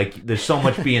 Like there's so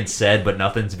much being said, but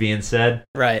nothing's being said.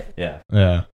 right. Yeah.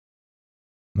 Yeah.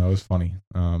 No, it was funny.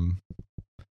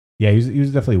 Yeah, he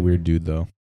was definitely a weird dude though.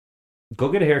 Go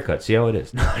get a haircut. See how it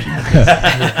is.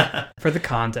 For the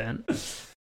content.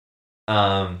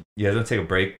 You guys want to take a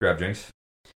break, grab drinks?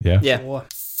 Yeah. Yeah.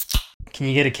 Can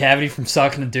you get a cavity from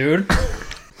sucking a dude?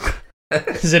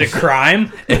 Is it a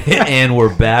crime? And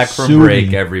we're back from Sue break,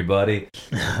 me. everybody.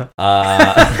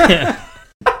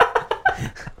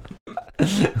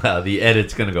 The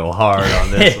edit's gonna go hard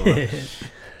on this one.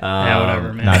 Yeah,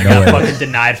 whatever, man. nah, I no got way. fucking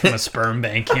denied from a sperm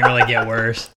bank. Can't really get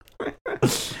worse.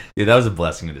 Yeah, that was a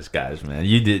blessing in disguise, man.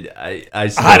 You did. I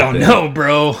still I don't think- know,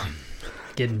 bro.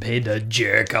 Getting paid to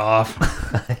jerk off.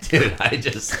 Dude, I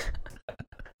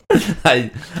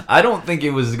don't think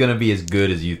it was gonna be as good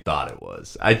as you thought it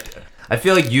was. I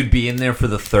feel like you'd be in there for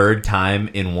the third time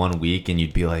in 1 week, and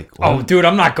you'd be like, Oh, well, dude,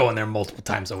 I'm not going there multiple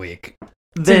times a week.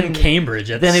 It's Then- in Cambridge.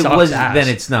 It then it sucks was. ass. Then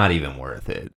it's not even worth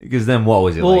it because then what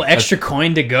was it? a little like extra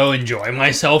coin to go enjoy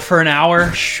myself for an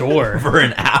hour. Sure. for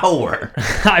an hour.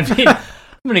 I mean, I'm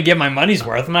gonna get my money's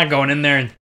worth. I'm not going in there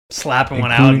and slapping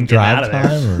one out Including and getting out drive of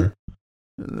there.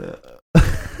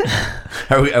 time,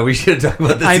 or Are we should talk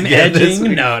about this I'm again this edging.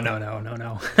 week? No.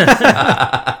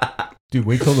 dude,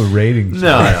 wait till the ratings.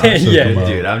 No, Yeah,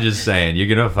 dude. I'm just saying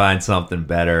you're gonna find something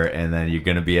better, and then you're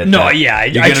gonna be at No, that- yeah,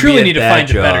 you're I gonna truly be need at to that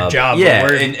find a better job. but Yeah,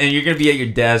 we're- and you're gonna be at your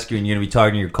desk, and you're gonna be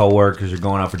talking to your coworkers or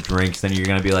going out for drinks. Then you're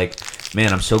gonna be like,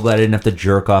 "Man, I'm so glad I didn't have to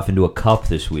jerk off into a cup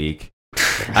this week.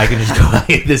 I can just go.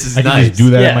 This is I can nice. just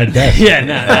do that yeah, at my desk. Yeah,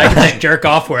 no, I can just jerk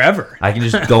off wherever. I can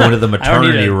just go into the I don't need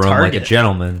maternity a room like a target.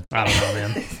 gentleman." I don't know,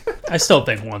 man. I still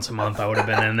think once a month I would have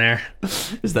been in there.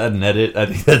 Is that an edit? I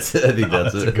think that's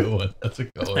That's it. a good one. That's a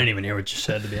good I didn't one. even hear what you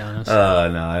said, to be honest. No,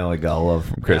 I only got love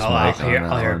from Chris I'll Mike. hear, on I'll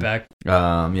that hear one. it back.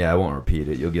 Yeah, I won't repeat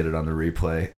it. You'll get it on the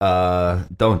replay.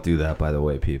 Don't do that, by the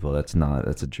way, people. That's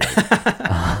a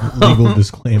joke. Legal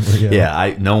disclaimer. Yeah.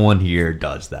 Yeah, no one here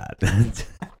does that.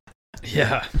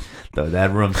 Yeah. Though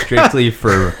that room's strictly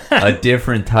for a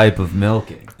different type of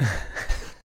milking.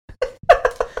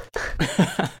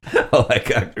 Oh, I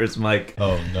got Chris Mike.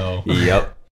 Oh no.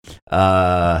 Yep.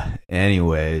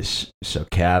 Anyways, so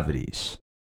cavities,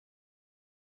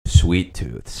 sweet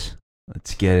tooths.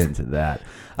 Let's get into that.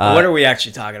 What are we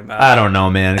actually talking about? I don't know,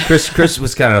 man. Chris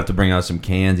was kind enough to bring out some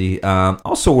candy.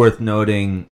 Also worth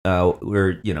noting,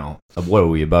 we're what are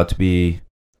we about to be?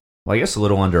 Well, I guess a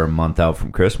little under a month out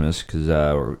from Christmas because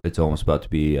it's almost about to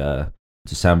be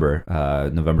December,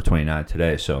 November 29th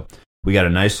today. So we got a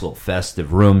nice little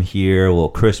festive room here, a little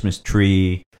Christmas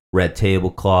tree, red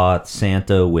tablecloth,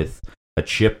 Santa with a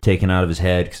chip taken out of his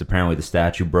head because apparently the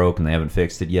statue broke and they haven't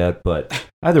fixed it yet. But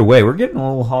either way, we're getting a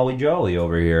little holly jolly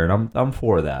over here, and I'm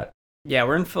for that. Yeah,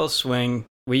 we're in full swing.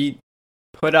 We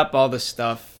put up all the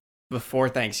stuff before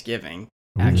Thanksgiving,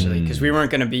 actually, because we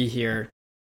weren't going to be here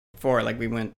before. Like, we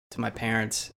went to my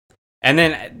parents And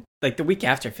then like the week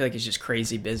after, I feel like it's just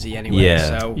crazy busy anyway.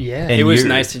 Yeah. So Yeah. And it was you're-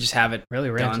 nice to just have it. really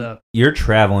ramps done. up. You're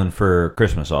traveling for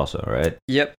Christmas also, right?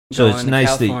 Yep. So going it's to nice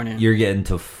California. that you're getting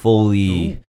to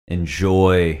fully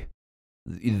enjoy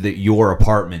your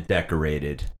apartment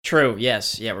decorated. True.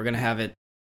 Yes. Yeah. We're gonna have it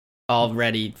all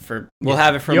ready for. We'll Yeah.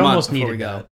 have it for a You month almost before we needed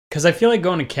go. that. Because I feel like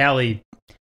going to Cali,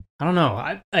 I don't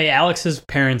know. Alex's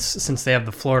parents, since they have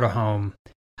the Florida home,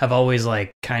 have always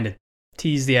like kind of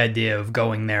teased the idea of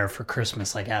going there for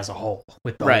Christmas, like as a whole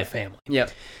with the whole Right. family. Yep.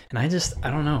 And I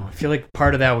don't know. I feel like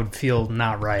part of that would feel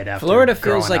not right after Florida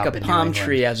feels growing like up a in New palm England.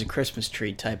 tree as a Christmas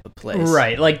tree type of place.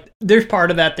 Right. Like there's part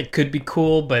of that could be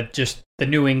cool, but just the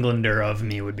New Englander of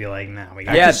me would be like, nah, we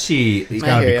got I Yeah. can see. It's I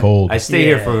gotta hear be ya. cold. I stay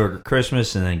here Yeah. for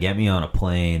Christmas and then get me on a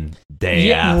plane day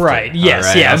Yeah, after. right. Yes,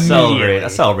 All yeah, I'll immediately.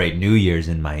 celebrate New Year's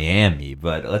in Miami,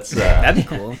 but let's. That'd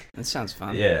be cool. That sounds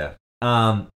fun. Yeah.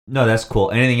 No, that's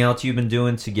cool. Anything else you've been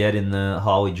doing to get in the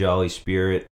holly jolly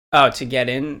spirit? Oh, to get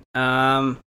in?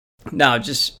 No,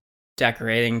 just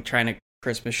decorating, trying to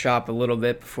Christmas shop a little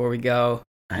bit before we go.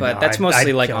 I But know, that's I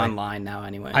mostly like feel online now,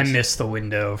 anyway. I miss the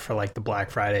window for like the Black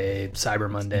Friday, Cyber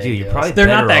Monday. Dude, you're deals. probably they're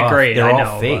not better that off. great. They're I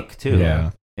all know, fake too.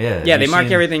 Yeah. Yeah. Yeah, they you mark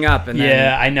seen- everything up, and then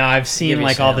Yeah, I know. I've give seen you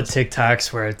like all the sales.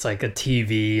 TikToks where it's like a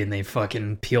TV and they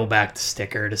fucking peel back the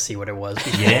sticker to see what it was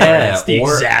before. Yeah, it's the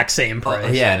or- exact same Oh,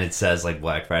 price. yeah, and it says like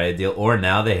Black Friday deal. Or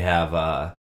now they have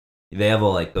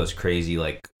like those crazy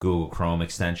like Google Chrome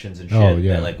extensions and shit Oh,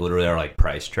 yeah. that like literally are like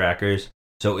price trackers.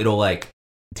 So it'll like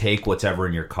take whatever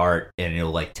in your cart and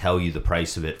it'll like tell you the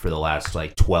price of it for the last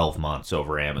like 12 months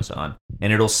over Amazon.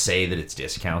 And it'll say that it's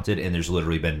discounted and there's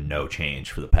literally been no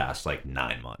change for the past like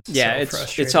 9 months. yeah, so it's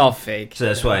frustrating. all fake. So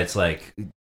that's why it's like,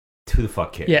 who the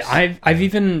fuck cares? Yeah, I've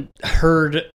even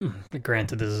heard.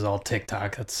 Granted, this is all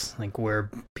TikTok. That's like where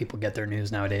people get their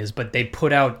news nowadays. But they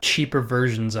put out cheaper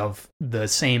versions of the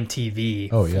same TV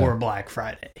Oh, yeah. for Black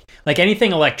Friday. Like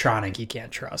anything electronic, you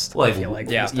can't trust. Like, I feel like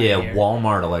yeah. this time of year.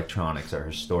 Walmart electronics are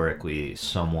historically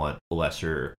somewhat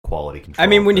lesser quality control. I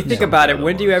mean, when you than think some of about the it, other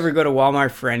when do you ones. ever go to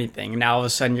Walmart for anything? Now all of a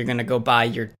sudden you're gonna go buy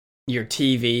your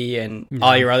TV and Yeah,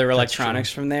 all your other that's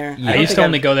electronics from there. Yeah. I don't used think to I've-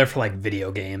 only go there for like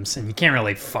video games, and you can't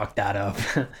really fuck that up.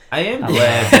 I am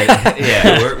glad that,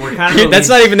 yeah, we're kind of That's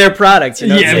not even their product. You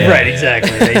know? yeah, Yeah, right, yeah.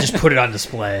 exactly. They just put it on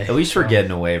display. at least we're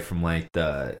getting away from like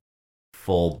the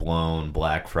full blown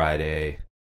Black Friday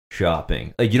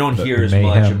shopping. Like you don't The hear as much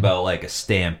mayhem. about like a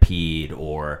stampede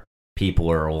or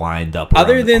people are lined up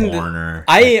Other around than the the- corner.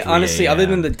 I at 3 honestly, other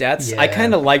than a.m. the deaths, I Yeah.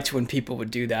 kind of liked when people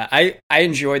would do that. I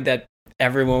enjoyed that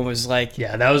everyone was like,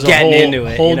 Yeah, that was a Getting whole, into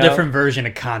it, whole you know? different version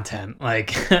of content.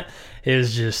 Like, it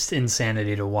was just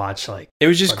insanity to watch. Like, it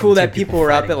was just fucking cool two that people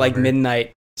were up fighting at like over it.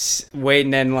 midnight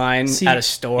waiting in line See, at a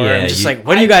store. yeah, and just you- like,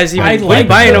 what are you guys even? I What are you like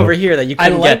buying it, though. over here that you I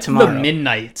couldn't get liked tomorrow? the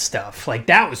midnight stuff. Like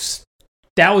that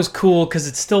was cool because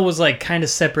it still was like kind of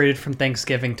separated from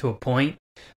Thanksgiving to a point.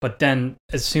 But then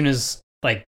as soon as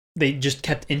like they just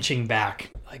kept inching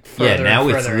back, like further Yeah, now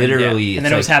and it's further, literally and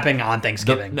then it's it was like happening on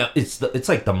Thanksgiving. no, it's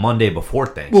like the Monday before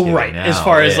Thanksgiving. Well, right. now. As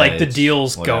far as Yeah, like the it's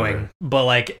deals whatever. going, but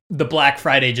like the Black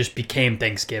Friday just became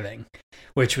Thanksgiving,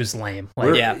 which was lame. Like,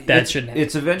 We're- yeah, that it's, shouldn't.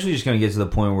 It's eventually just going to get to the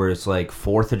point where it's like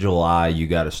 4th of July, you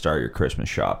got to start your Christmas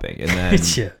shopping. And then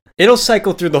yeah. It'll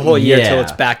cycle through the whole year till Yeah.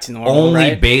 it's back to normal. only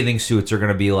right? bathing suits are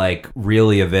going to be like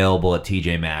really available at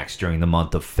TJ Maxx during the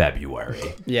month of February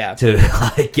yeah. to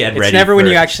like get ready. It's never when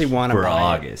for- you actually want to for buy it.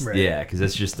 August. Right. Yeah, because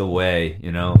that's just the way,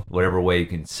 whatever way you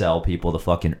can sell people the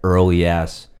fucking early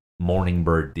ass morning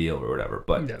bird deal or whatever.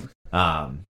 But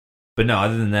but no,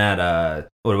 other than that,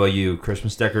 what about you?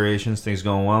 Christmas decorations, things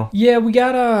going well? Yeah, we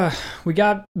got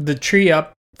the tree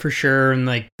up for sure, and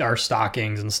like our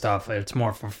stockings and stuff. It's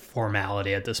more for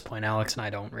formality at this point. Alex and I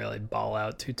don't really ball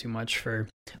out too much for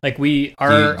like we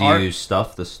are. Do you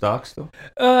stuff the stock still?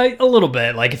 A little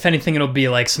bit. Like if anything, it'll be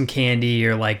like some candy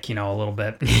or like a little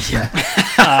bit.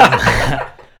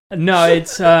 No,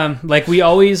 it's like we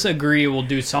always agree we'll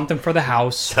do something for the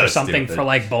house So or something stupid. for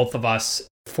like both of us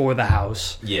for the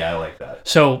house. Yeah, I like that.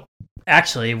 So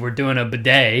actually, we're doing a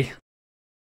bidet,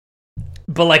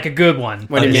 but like a good one.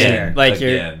 What do you mean? Again, Like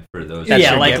you're- again, for those. That's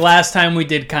Yeah, your like gift. last time we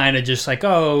did kind of just like,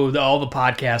 all the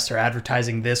podcasts are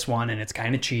advertising this one and it's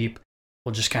kind of cheap.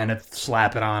 We'll just kind of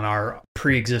slap it on our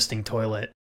pre-existing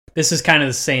toilet. This is kind of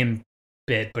the same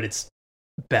bit, but it's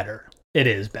better. It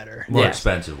is better. more Yeah.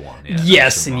 expensive one. Yeah,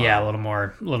 Yes, that's and the yeah, a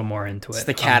model. little more into It's it.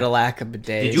 the Cadillac of bidets.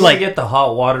 Did you Like- like get the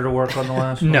hot water to work on the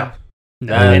last one? No.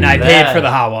 No, That- and I paid that- for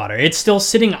the hot water. It's still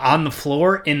sitting on the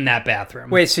floor in that bathroom.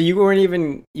 Wait, so you weren't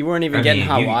even I getting mean,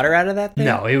 hot you- water out of that thing?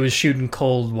 No, it was shooting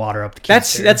cold water up the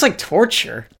That's keister. like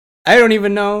torture. I don't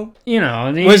even know. you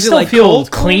Was it, still like, feel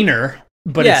cold? cleaner,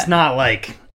 but Yeah. it's not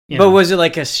like But know. was it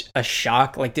like a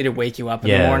shock? Like, did it wake you up in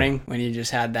the Yeah. morning when you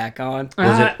just had that going?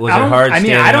 Was it I don't- hard I mean,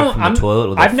 standing I don't. up from the toilet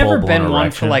with a I've never full-blown been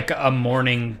one for erection? like a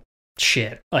morning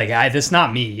shit. Like, that's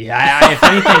not me. If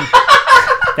anything,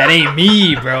 that ain't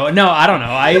me, bro. No, I don't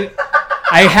know.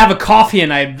 I have a coffee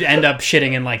and I end up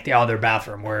shitting in like the other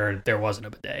bathroom where there wasn't a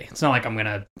bidet. It's not like I'm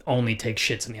gonna only take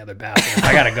shits in the other bathroom. If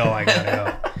I gotta go, I gotta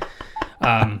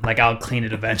go. Like, I'll clean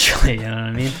it eventually. You know what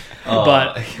I mean?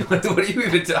 But what are you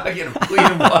even talking about?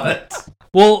 Clean what?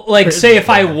 well, like, say if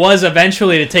I was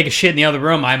eventually to take a shit in the other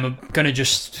room, I'm gonna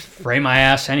just spray my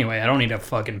ass anyway. I don't need to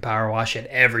fucking power wash it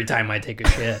every time I take a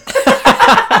shit.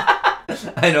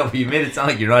 I know, but you made it sound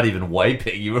like you're not even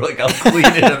wiping. You were like, I'll clean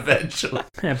it eventually.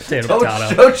 Yeah, potato.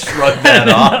 Don't shrug that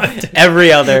off.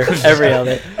 Every other.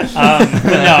 But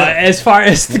no, as far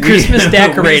as the Christmas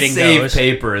decorating we save goes,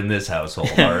 paper in this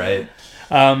household, all right?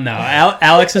 no,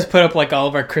 Alex has put up like all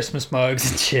of our Christmas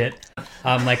mugs and shit.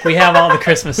 Like, we have all the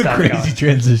Christmas stuff Crazy going.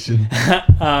 transition.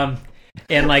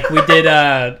 And like we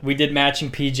did matching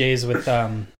PJs with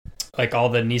like all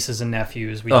the nieces and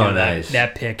nephews. We do nice.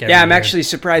 that pick. Every Yeah, I'm year. actually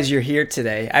surprised you're here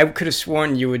today. I could have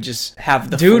sworn you would just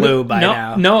have the Dude, flu by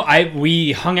now. No,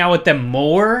 we hung out with them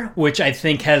more, which I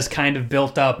think has kind of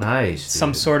built up Nice.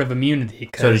 some dude. sort of immunity.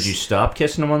 So did you stop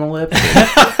kissing him on the lips?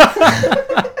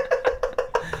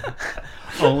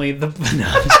 Only the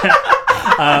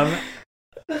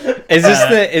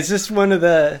Is this one of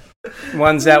the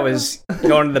ones that was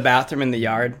going to the bathroom in the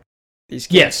yard? These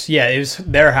kids? Yes, yeah, it was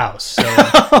their house, so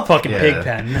fucking Yeah. pig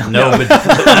pen. No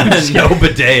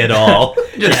bidet at all.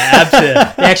 Yeah, absolutely.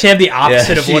 They actually have the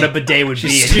opposite Yeah, of what she- a bidet would be.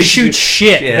 she- It just shoots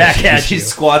shit Yeah, back at she you.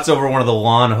 squats over one of the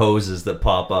lawn hoses that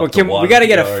pop up. Well, we got to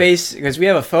get a face because we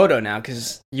have a photo now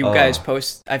because you guys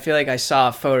post. I feel like I saw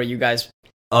a photo you guys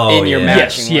in your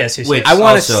matching. Yes. Which I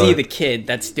want to also- see the kid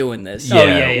that's doing this.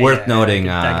 Yeah, worth noting,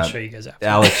 I can show you guys after.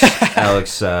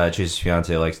 Alex, Chase's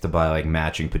fiance, likes to buy like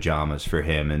matching pajamas for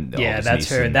him and all Yeah, his that's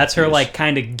nieces her. and That's her nephews. like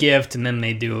kind of gift, and then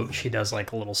she does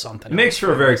like a little something. It makes else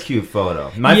for a very cute photo.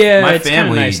 My it's kind of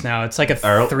family, nice now. It's like a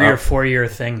 3 or 4 year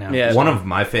thing now. Yeah. one of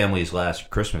my family's last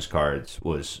Christmas cards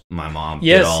was my mom. did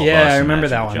Yes, all of yeah, us I in remember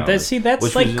matching that one. pajamas, See, that's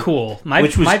which like was- cool.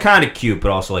 which was kind of cute,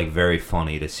 but also like very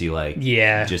funny to see like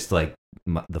yeah. just like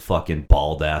the fucking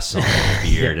bald ass son of a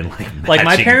beard and Like,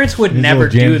 my matching- parents would These never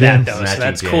little do that jam though, so jams.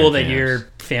 that's Matching cool jam that your jams.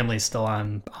 family's still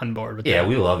on board with Yeah, that.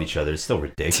 we love each other. It's still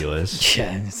ridiculous.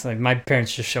 Yeah, it's like my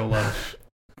parents just show love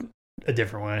a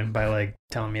different way by like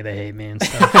telling me they hate me and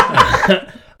stuff.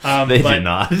 They but- do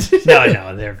not.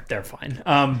 No, they're fine.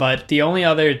 But the only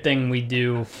other thing we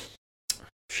do,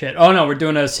 we're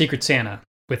doing a Secret Santa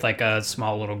with like a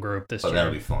small little group this year.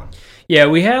 That'll be fun. Yeah,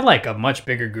 we had like a much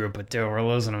bigger group, but dude, we're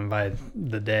losing them by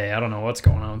the day. I don't know what's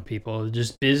going on with people. They're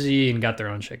just busy and got their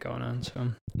own shit going on. So,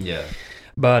 Yeah.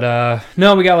 but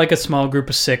no, we got like a small group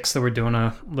of 6 that we're doing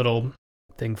a little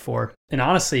thing for. And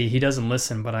honestly, he doesn't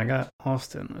listen, but I got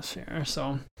Austin this year,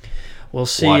 so we'll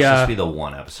see. Watch this be the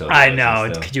one episode. I he know.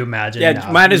 listens to. Could you imagine? Yeah,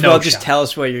 No, might as no well just shot. tell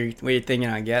us what you're thinking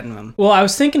on getting them. Well, I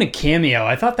was thinking a cameo.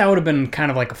 I thought that would have been kind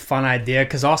of like a fun idea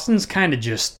because Austin's kind of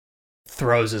just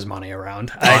throws his money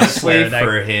around. I Honestly, swear that.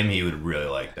 for him, he would really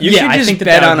like that. You Yeah, I should just think that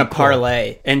bet that would on a be cool.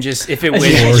 parlay and just if it Yeah,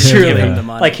 wins, truly. give him the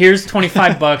money. Like, here's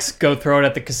 $25. Go throw it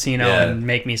at the casino Yeah. and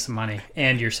make me some money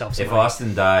and yourself some If money.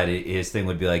 Austin died, his thing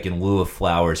would be like, in lieu of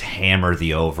flowers, hammer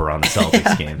the over on the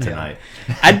Celtics game tonight.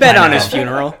 I'd bet I on know. his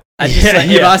funeral. I'd just like,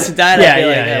 if Yeah. Austin died, I'd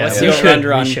be like, what's We the should,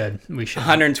 over-under on We should.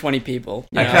 120 people?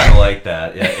 You I know? kind of like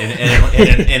that.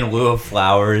 Yeah, in lieu of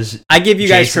flowers, I give you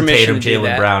guys Jason permission Tatum, to do Jalen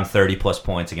that. Brown, 30+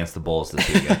 points against the Bulls this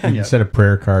weekend. Instead of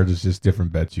prayer cards, it's just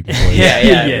different bets you can play.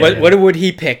 Yeah. Yeah. What would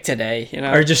he pick today? You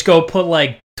know, Or just go put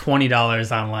like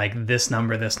 $20 on like this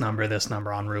number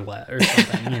on roulette or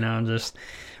something, and just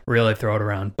really throw it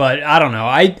around. But I don't know.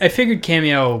 I figured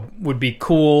Cameo would be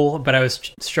cool, but I was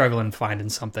struggling finding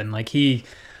something. Like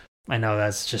I know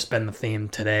that's just been the theme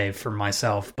today for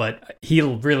myself, but he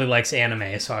really likes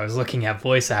anime, so I was looking at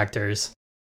voice actors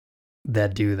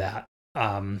that do that.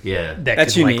 Yeah. That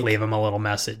That's could like unique. leave him a little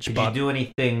message. Did but you do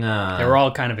anything? they were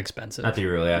all kind of expensive. Not that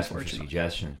you're really asking for unfortunately.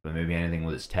 suggestions, but maybe anything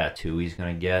with his tattoo he's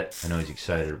gonna get. I know he's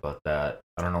excited about that.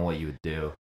 I don't know what you would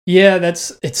do. Yeah,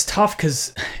 it's tough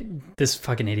because this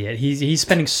fucking idiot. He's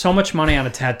spending so much money on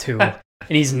a tattoo, and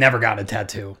he's never gotten a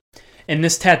tattoo. And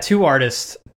this tattoo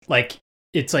artist, like,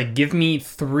 it's like, give me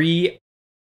 3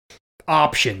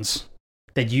 options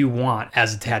that you want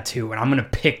as a tattoo, and I'm gonna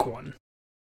pick one.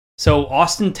 So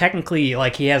Austin technically,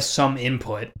 like, he has some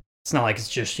input. It's not like it's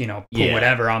just put Yeah.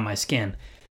 whatever on my skin.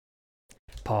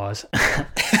 Pause.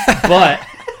 But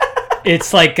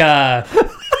it's like I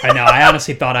know. I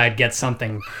honestly thought I'd get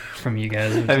something from you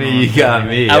guys. I mean, you got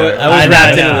me. I was I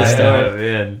wrapped know, into the I story.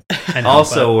 man. I know,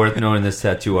 Also worth knowing, this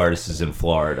tattoo artist is in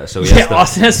Florida, so he Yeah, has to,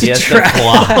 Austin has he to has to travel.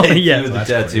 fly Yes. to the That's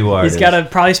tattoo crazy. artist. he's got to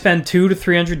probably spend $200 to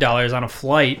 $300 on a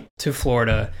flight to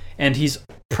Florida, and he's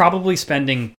probably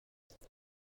spending.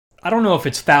 I don't know if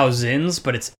it's thousands,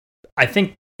 but it's. I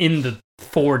think in the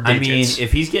 4 I digits. mean,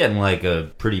 if he's getting like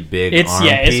a pretty big it's arm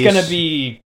it's piece, gonna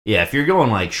be. yeah. If you're going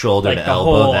like shoulder Like to the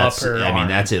elbow, whole that's upper I mean arm.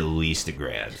 that's at least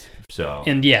 $1,000. So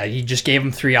And yeah, he just gave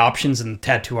him 3 options, and the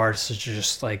tattoo artist is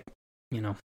just like,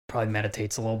 probably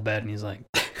meditates a little bit, and he's like,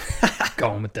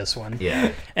 going with this one.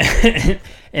 yeah,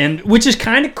 and which is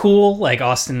kind of cool. Like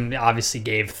Austin obviously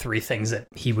gave 3 things that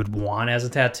he would want as a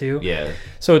tattoo. yeah.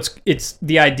 So it's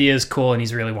the idea is cool, and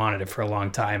he's really wanted it for a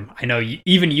long time. I know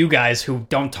even you guys who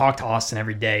don't talk to Austin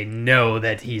every day know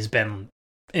that he's been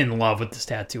in love with this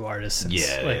tattoo artist since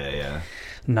Yeah.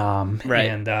 Nam. Right.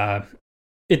 And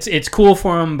it's cool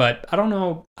for him, but I don't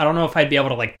know if I'd be able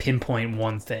to like pinpoint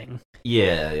one thing.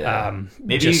 Yeah.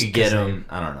 Maybe you just could get 'cause him,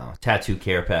 I don't know, tattoo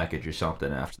care package or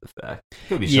something after the fact.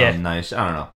 Could be Yeah. something nice. I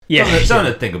don't know. Yeah.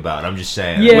 Something to think about. I'm just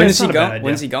saying. Yeah. When it's is he not a bad going? idea.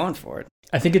 When's he going for it?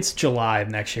 I think it's July of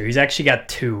next year. He's actually got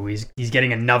 2. He's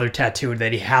getting another tattoo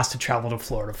that he has to travel to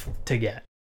Florida to get.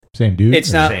 Same dude. It's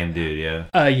or- not- Same dude,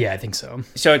 yeah. Yeah, I think so.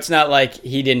 So it's not like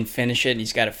he didn't finish it.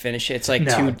 He's got to finish it. It's like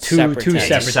No, two two separate separate things. He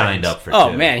things. signed up for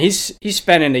Oh two. man, he's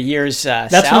spending a year's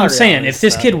That's what I'm salary saying. on If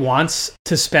this stuff. kid wants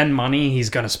to spend money, he's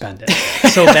gonna spend it.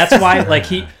 So that's why, like,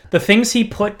 the things he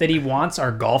put that he wants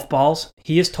are golf balls.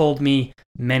 He has told me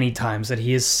many times that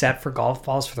he is set for golf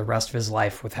balls for the rest of his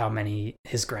life with how many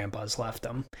his grandpa's left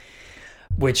him.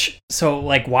 So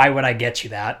like, why would I get you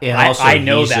that? And I, also, I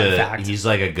know he's that fact. He's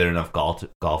like a good enough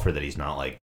golfer that he's not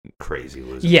like crazy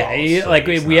losing. Yeah, balls.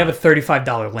 He's we have a not-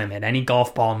 $35 limit. Any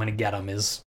golf ball I'm going to get him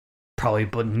is probably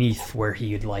beneath where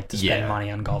he'd like to spend Yeah.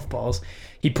 money on golf balls.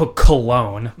 He put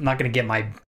cologne. I'm not going to get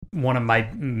one of my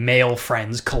male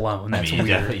friends cologne. I That's mean,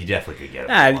 weird. you definitely could get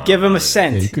him. give him a Yeah,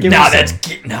 cent. you could Give get him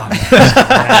some. No.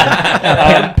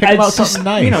 Pick him out It's just,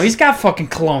 something nice. he's got fucking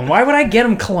cologne. Why would I get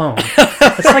him cologne?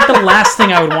 It's like the last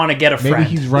thing I would want to get a Maybe friend.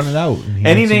 he's running out. and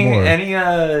he needs some Anything,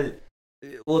 more.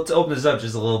 well, let's open this up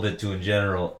just a little bit to in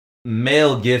general.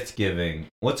 Male gift giving.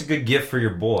 What's a good gift for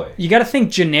your boy? You got to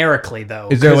think generically, though.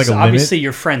 Is there, like, 'cause a limit? obviously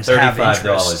your friends have $35, you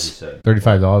interests. said.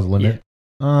 $35 limit.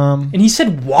 And he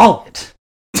said wallet.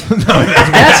 No,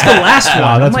 That's the last one.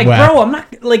 Wow, I'm that's like, whack. bro, I'm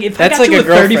not like if That's I got like you a a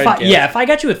girlfriend 35. gift. Yeah, if I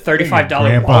got you a $35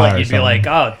 grandpa wallet, or you'd be something. like,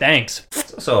 oh, thanks.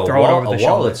 So Throw it over a the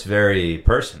shoulder. wallet's very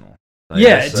personal. Like,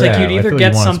 Yeah, that's, it's like Yeah, you'd I either feel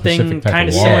get you want a something specific type kind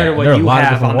of of similar to wallet. what There are a you lot of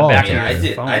have different on the back wallets. of I your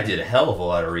did. phone. I did a hell of a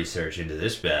lot of research into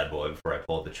this bad boy before I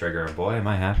pulled the trigger, and boy, am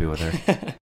I happy with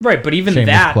her. Right, but even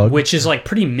Shameless that, plug. which is like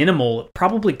pretty minimal,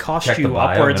 probably cost Check the you bio.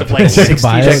 upwards I'm of gonna like check the 60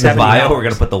 bio. to Check Check the 70 bio. dollars. We're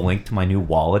gonna put the link to my new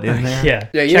wallet in there. Yeah,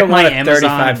 Yeah, you check don't my want a Amazon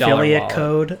 $35 affiliate wallet.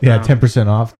 code. Yeah, No. 10%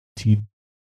 off.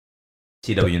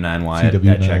 TW9Y at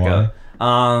TW9Y.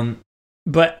 checkout.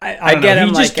 But I I don't get know. He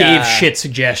him, just like, gave shit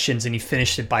suggestions, and he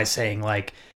finished it by saying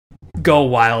like, "Go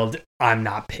wild. I'm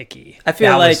not picky." I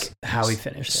feel That like was how he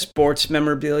finished it. sports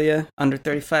memorabilia under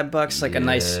 $35, like a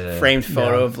nice Yeah. framed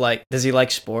photo Yeah. of like. Does he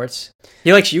like sports?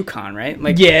 He likes UConn, right?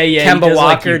 Like Yeah, he Kemba does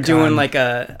like Walker UConn. doing like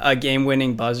a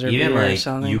game-winning buzzer Even beater or like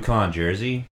something. UConn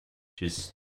jersey,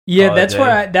 just Yeah, Oh, that's they-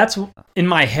 where that's in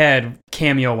my head,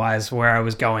 cameo wise, where I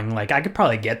was going. Like, I could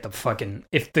probably get the fucking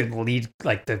if the lead,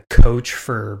 like the coach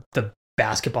for the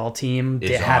basketball team,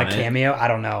 Is had a on it. cameo. I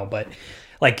don't know, but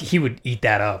like he would eat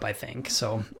that up. I think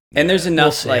so. And there's We'll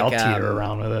enough see. like I'll teeter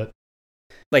around with it.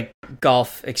 like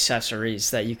golf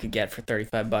accessories that you could get for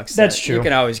 $35. That's that true. You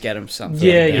can always get him something.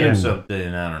 Yeah, Get yeah. him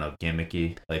something, I don't know,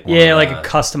 gimmicky. Like one Yeah, of like the- a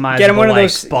customizable Get him one of like,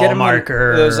 those ball get him one of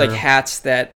marker. those like hats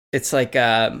that it's like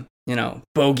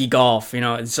bogey golf.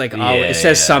 It's like Yeah, it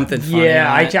says yeah. something funny. Yeah,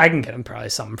 on I it. can get him probably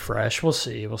something fresh. We'll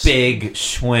see. We'll see. big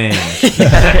swing.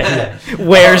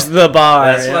 Where's the bar?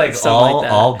 That's Yeah, like something all like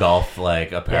that. all golf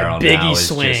like apparel Yeah, now Biggie is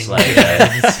swing. just like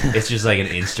it's just like an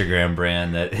Instagram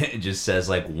brand that it just says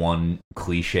like one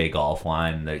cliche golf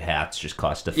line. The hats just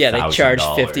cost Yeah, they charge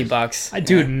 $1,000. $50.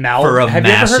 Dude, For a have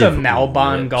you ever heard of massive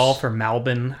Malbon lips. golf or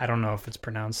Malbon? I don't know if it's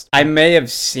pronounced. I may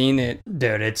have seen it.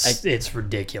 Dude, it's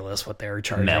ridiculous what they were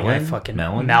charging. Melon? I fucking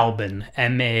Melon? Malbon,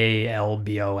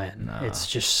 Malbon. Nah. It's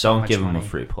just so Don't much give them money. a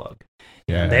free plug.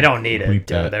 Yeah, They don't need it. bleep Dude.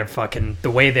 that. They're fucking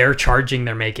the way they're charging.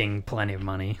 They're making plenty of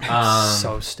money.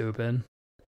 So stupid.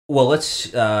 Well, let's.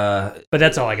 But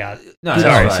that's all I got. No,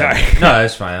 Sorry, that's fine. sorry. No,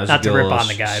 that's fine. That was Not a to good rip little on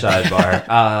the guy, but-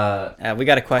 Sidebar. We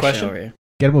got a question, Question? over here.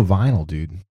 Get him a vinyl,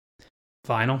 dude.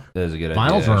 Vinyl. That was a good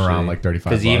Vinyls idea. run around like $35.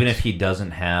 because even if he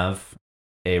doesn't have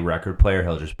a record player,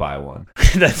 he'll just buy one.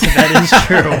 that is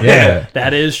true. Yeah.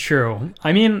 That is true.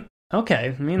 I mean,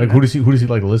 Okay, I mean, Like, who does he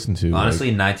like listen to? Honestly,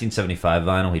 1975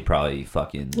 vinyl, he'd probably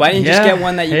fucking. Why didn't you just get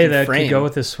one that you can that frame? could go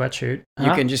with his sweatshirt.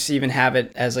 You can just even have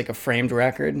it as like a framed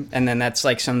record, and then that's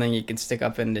like something you can stick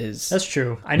up into his. That's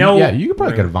true. I know. Yeah, you could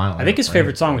probably get a vinyl. I think his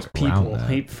favorite song was like, around "People."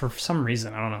 that. For some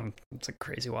reason, I don't know. It's a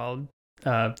crazy wild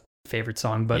favorite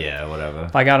song, but Yeah, whatever.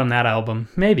 if I got him that album,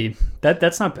 maybe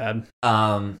that's not bad.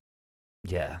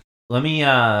 Yeah. Let me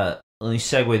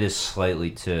segue this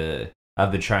slightly to.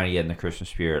 I've been trying to get in the Christmas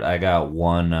spirit. I got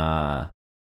one. I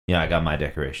got my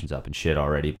decorations up and shit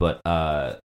already, but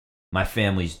my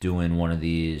family's doing one of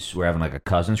these. We're having like a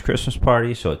cousin's Christmas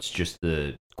party, so it's just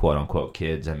the quote unquote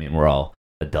kids. I mean, we're all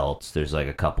adults. There's like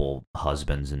a couple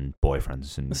husbands and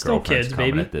boyfriends and Still girlfriends kids,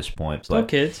 coming baby. at this point. Still But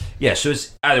kids. yeah, so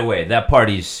it's either way. That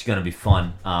party's gonna be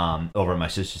fun over at my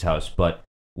sister's house, but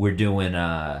we're doing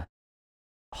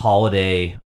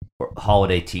holiday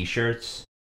T-shirts,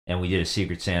 and we did a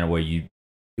Secret Santa where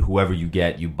whoever you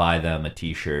get, you buy them a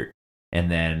T-shirt, and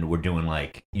then we're doing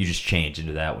like you just change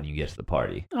into that when you get to the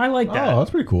party. I like that. Oh,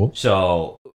 that's pretty cool.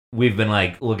 So we've been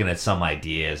like looking at some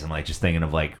ideas and like just thinking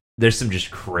of like there's some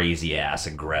just crazy ass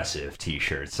aggressive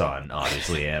T-shirts on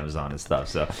obviously Amazon and stuff.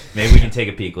 So maybe we can take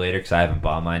a peek later because I haven't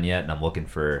bought mine yet, and I'm looking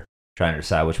for trying to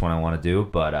decide which one I want to do.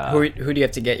 But Who do you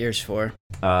have to get yours for?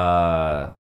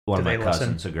 one Do of my they listen?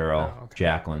 cousins, a girl, Oh, okay.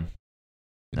 Jacqueline.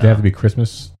 Does it have to be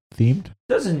Christmas themed?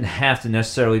 Doesn't have to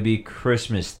necessarily be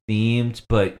Christmas themed,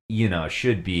 but it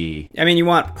should be. I mean, you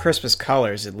want Christmas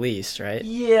colors at least, right?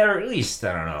 Yeah, or at least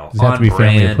I don't know. Does it have on to be family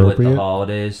brand with the appropriate?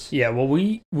 holidays. Yeah, well,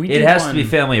 we It did has one. to be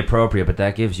family appropriate, but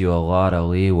that gives you a lot of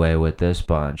leeway with this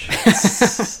bunch.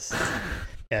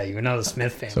 Yeah, you know the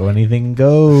Smith family. So anything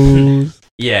goes.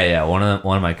 Yeah. One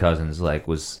of my cousins like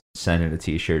was sending a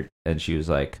T-shirt, and she was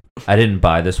like, "I didn't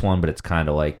buy this one, but it's kind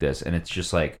of like this," and it's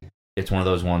just like it's one of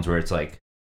those ones where it's like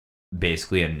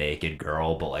basically a naked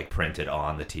girl, but like printed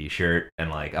on the T-shirt, and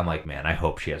like I'm like, man, I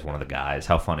hope she has one of the guys.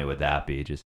 How funny would that be?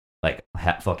 Just like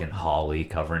fucking Holly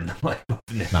covering like Nah,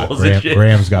 nipples and shit.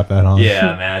 Graham's got that on.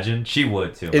 Yeah, imagine she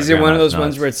would too. Is My it one of grandma's those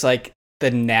ones nuts. where it's like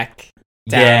the neck?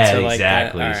 Down Yeah, to, like,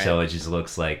 exactly. that? All right. So it just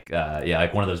looks like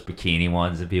like one of those bikini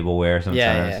ones that people wear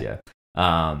sometimes. Yeah.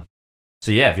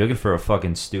 So yeah, if you're looking for a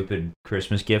fucking stupid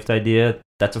Christmas gift idea,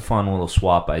 that's a fun little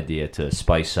swap idea to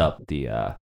spice up the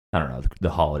the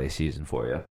holiday season for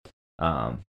you.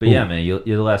 But yeah, Ooh. man, you're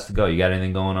the last to go. You got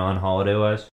anything going on holiday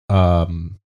wise?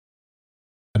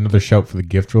 Another shout for the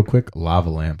gift real quick. Lava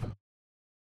lamp.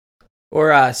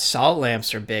 Or salt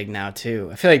lamps are big now too.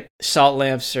 I feel like salt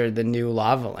lamps are the new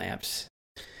lava lamps.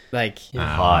 Like,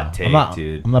 Hot take, I'm not,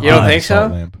 dude. I'm not You don't behind think the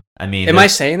salt so? lamp. I mean, am I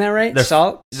saying that right? they're-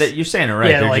 Salt? you're saying it right.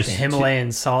 yeah, They're like just the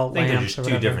Himalayan salt I think they're lamps just or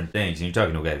two whatever. different things. And you're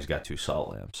talking to a guy who's got two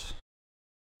salt lamps.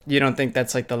 You don't think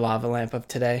that's like the lava lamp of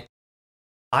today?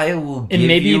 I will give And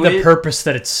maybe you the it. purpose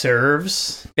that it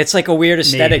serves. It's like a weird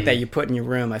aesthetic Maybe. that you put in your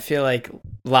room. I feel like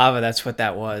lava. That's what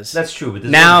that was. That's true, but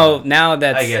this now isn't- now I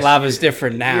that guess lava's you're-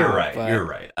 different now. You're right. but- You're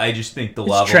right. I just think the It's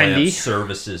lava trendy. lamp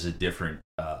services a different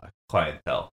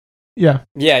clientele. Yeah.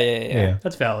 Yeah.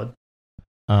 That's valid.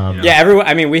 Yeah. Yeah, everyone.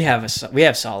 I mean, we have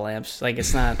salt lamps. Like,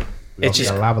 it's not. We It's also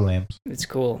just. got lava lamps. It's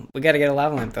cool. We got to get a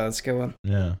lava lamp though. That's a good one.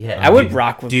 Yeah. Yeah, I would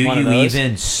rock with Do one you of those.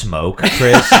 even smoke,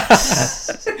 Chris?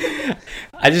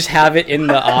 I just have it in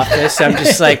the office. I'm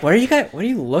just like, what are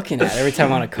you looking at every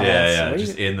time on a call? yeah, What are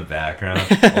just you- in the background.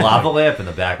 A lava lamp in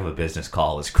the back of a business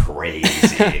call is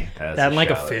crazy. That's That and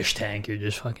like a shout. fish tank, you're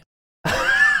just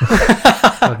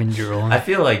fucking drooling. I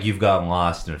feel like you've gotten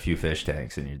lost in a few fish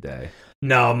tanks in your day.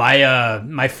 No,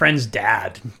 my friend's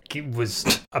dad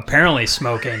was apparently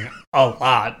smoking a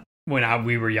lot when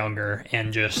we were younger,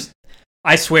 and just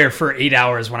I swear for 8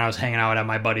 hours when I was hanging out at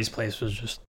my buddy's place was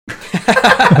just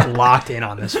locked in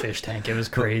on this fish tank. It was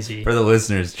crazy. For the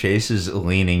listeners, Chase is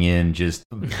leaning in, just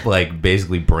like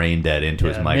basically brain dead into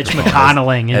his Yeah, Mitch microphone.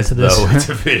 McConnelling as into though it's this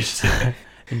a fish tank.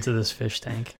 into this fish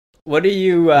tank. What do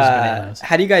you? was bananas.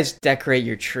 How do you guys decorate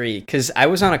your tree? Because I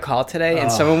was on a call today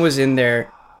and someone was in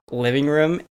their living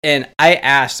room, and I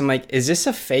asked, I'm like, "Is this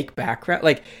a fake background?"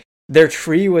 Like, their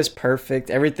tree was perfect,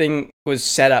 everything was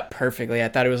set up perfectly. I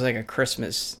thought it was like a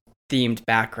Christmas themed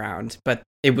background, but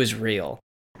it was real.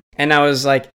 And I was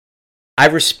like, I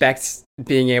respect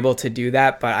being able to do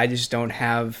that, but I just don't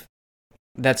have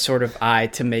that sort of eye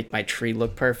to make my tree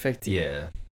look perfect. Yeah.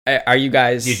 Are you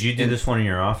guys? Did you do this one in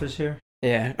your office here?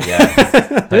 Yeah.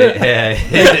 Yeah.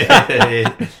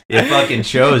 It fucking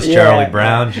shows Yeah. Charlie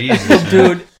Brown. Jesus.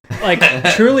 Dude, like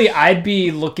truly I'd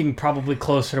be looking probably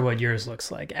closer to what yours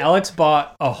looks like. Alex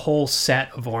bought a whole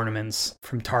set of ornaments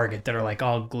from Target that are like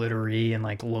all glittery and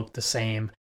like look the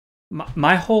same.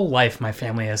 My whole life, my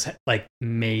family has like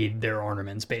made their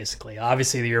ornaments. Basically,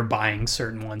 obviously, you're buying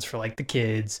certain ones for like the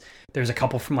kids. There's a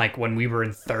couple from like when we were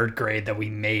in 3rd grade that we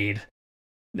made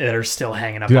that are still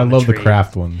hanging up. Dude, I on love the tree.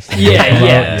 craft ones.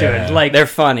 Yeah, dude. Like They're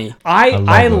funny.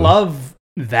 I those. love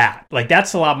that. Like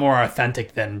that's a lot more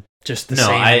authentic than just the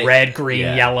same red, green,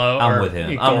 yellow. I'm or with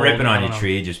him. gold, I'm ripping I on don't your know.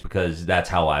 tree just because that's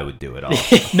how I would do it all.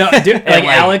 No, dude, like, like-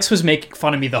 Alex was making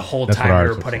fun of me the whole That's time what we ours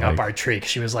were looks putting like. up our tree. 'Cause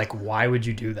she was like, "Why would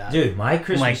you do that?" Dude, my I'm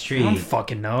Christmas like, tree. I don't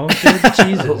fucking know. Dude,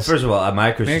 Jesus. First of all,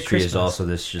 my Christmas Merry tree is Christmas. also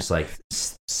this just like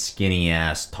skinny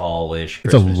ass, tallish.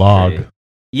 It's a Christmas log. tree.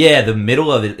 Yeah, the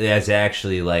middle of it is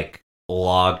actually like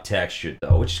log textured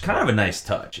though, which is kind of a nice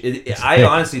touch. I thick.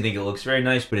 honestly think it looks very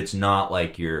nice, but it's not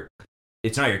like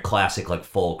it's not your classic like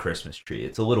full Christmas tree.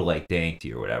 It's a little like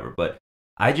dainty or whatever. But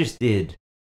I just did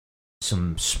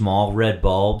some small red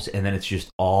bulbs, and then it's just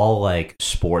all like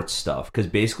sports stuff because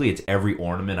basically it's every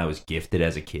ornament I was gifted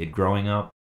as a kid growing up,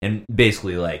 and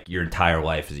basically like your entire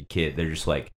life as a kid. They're just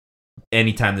like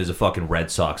anytime there's a fucking Red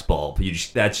Sox bulb,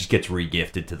 that just gets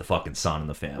regifted to the fucking son in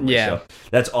the family. Yeah. So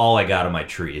that's all I got on my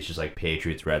tree. It's just like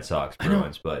Patriots, Red Sox, I know.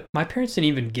 Bruins. But My parents didn't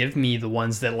even give me the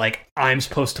ones that like I'm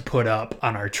supposed to put up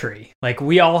on our tree. Like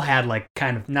we all had like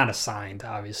kind of not assigned,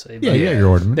 obviously. Yeah, But yeah, your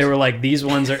ornaments. they were like, these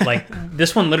ones are like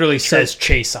this one literally says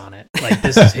Chase on it. Like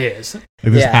this is his.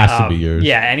 Like, this Yeah. has to be yours.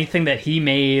 Yeah, anything that he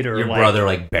made or your like, brother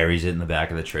like buries it in the back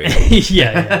of the tree.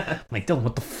 yeah. I'm like, Dylan,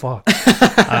 what the fuck?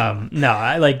 No,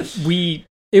 I like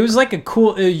it was like it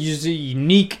was a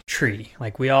unique tree.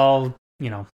 Like we all,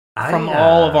 from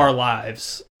all of our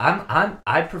lives.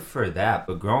 I prefer that,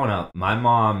 but growing up, my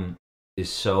mom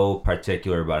is so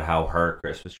particular about how her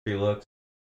Christmas tree looks.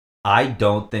 I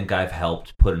don't think I've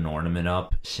helped put an ornament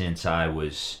up since I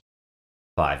was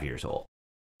 5 years old.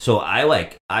 So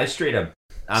I straight up.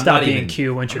 I'm Stop not being even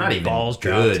cute once I'm your not even balls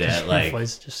good dropped. at Your like.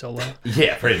 voice is just so low.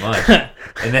 Yeah, pretty much.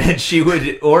 And then she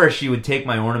would take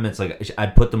my ornaments, like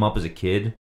I'd put them up as a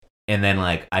kid, and then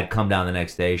like I'd come down the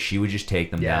next day. She would just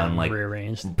take them down, like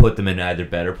rearranged. put them in either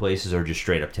better places or just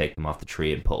straight up take them off the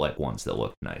tree and put like ones that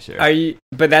look nicer.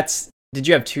 Did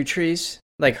you have 2 trees?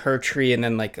 Like her tree and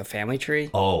then like a family tree?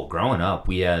 Oh, growing up,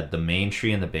 we had the main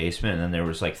tree in the basement, and then there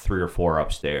was like 3 or 4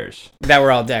 upstairs. That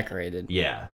were all decorated.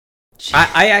 Yeah,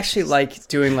 I actually like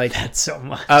doing like That's so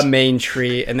much. a main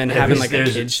tree and then having like a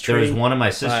There's- kid's There was tree. one in my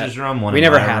sister's room, one we in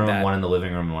never my had room, that. one in the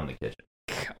living room, and one in the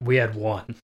kitchen. We had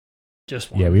one.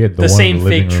 Just one. Yeah, we had the the one same in the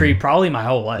living fig tree room. probably my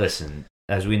whole life. Listen,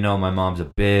 as we know, my mom's a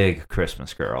big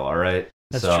Christmas girl. All right,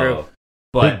 That's So- true.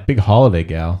 But Big holiday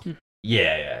gal.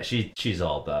 yeah, she's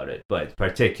all about it. But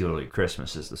particularly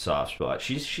Christmas is the soft spot.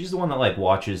 She's the one that like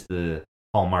watches the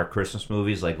Hallmark Christmas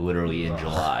movies like literally in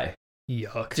July.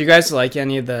 Yuck. Do you guys like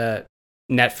any of the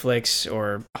Netflix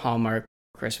or Hallmark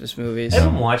Christmas movies? I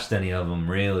haven't watched any of them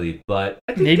really, but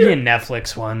I think Maybe they're- a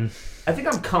Netflix one. I think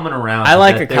I'm coming around. I to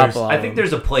like that a there's- couple of I think them.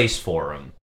 there's a place for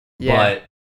them. Yeah. But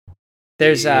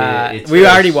There's it's we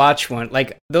very- already watched one.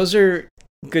 Like those are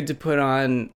good to put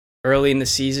on early in the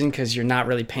season because you're not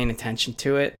really paying attention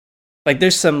to it. Like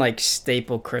there's some like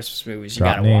staple Christmas movies you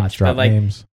Drop gotta names. watch. Drop But like,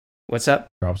 names. what's up?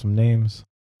 Drop some names.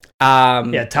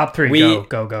 Yeah, top 3. we-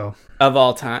 Go. Of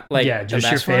all time, like yeah, the just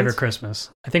your best favorite ones? Christmas.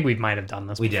 I think we might have done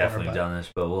this. we before, definitely but- done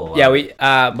this, but we'll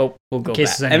Yeah, but we'll go In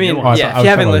case back. there's I any mean, new ones. yeah, if you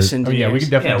haven't listened, to yeah, we yours.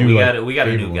 can definitely Yeah, do. we got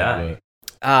a new favorite guy. ones,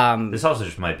 but- This also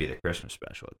just might be the Christmas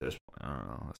special at this point. I don't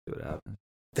know. Let's see what happens.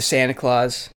 the Santa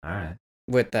Claus All right.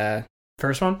 with the.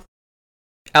 First one?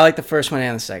 I like the first one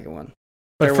and the second one.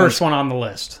 But Third first one on the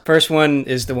list. First one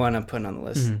is the one I'm putting on the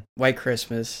list. Mhm. White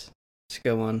Christmas, it's a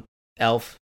good one.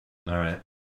 Elf. All right.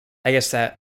 I guess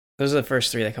those are the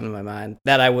first 3 that come to my mind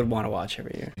that I would want to watch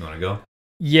every year. You want to go?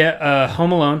 Yeah,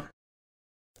 Home Alone.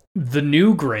 The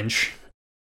new Grinch.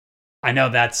 I know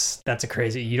that's a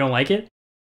crazy. You don't like it?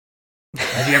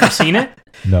 Have you ever seen it?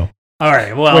 No. All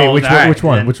right. Well, Wait, which all right, which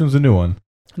one? then. Which one's the new one?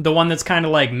 The one that's kind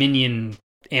of like Minion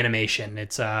animation.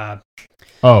 It's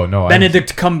Oh no,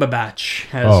 Benedict Cumberbatch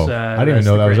has. I didn't even as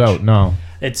know the that was Grinch. out. No.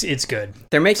 It's good.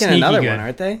 They're making Sneaky another good. one,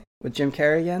 aren't they? With Jim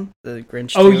Carrey again? The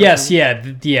Grinch. Oh 2 or yes,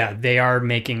 something? yeah. They are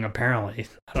making apparently.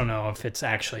 I don't know if it's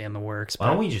actually in the works. Why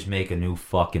don't But we just make a new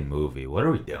fucking movie? What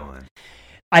are we doing?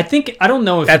 I don't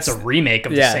know if That's- it's a remake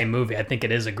of the yeah. same movie. I think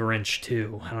it is a Grinch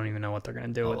too. I don't even know what they're gonna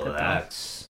do with it. Though.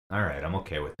 That's all right. I'm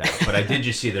okay with that. But I did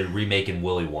just see they're remaking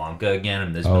Willy Wonka again,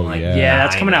 and there's Oh, been like yeah. Yeah,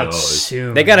 that's 9 coming of out those.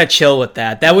 soon. They gotta chill with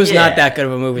that. That was Yeah. not that good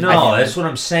of a movie. No, that's what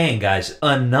I'm saying, guys.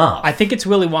 Enough. I think it's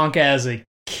Willy Wonka as a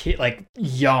kid, like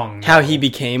young. how he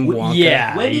became Wonka.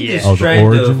 Yeah. when did this Oh, the trend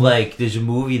origin? of like there's a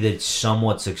movie that's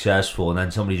somewhat successful, and then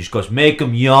somebody just goes, "Make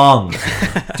them young,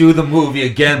 do the movie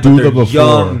again, but Do they're them before.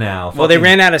 young now." Well, they Fucking-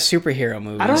 ran out of superhero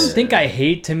movies. I don't think I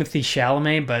hate Timothy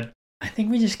Chalamet, but I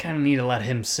think we just kind of need to let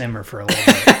him simmer for a little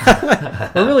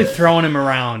bit. We're really throwing him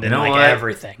around in You know like what?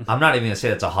 everything. I'm not even gonna say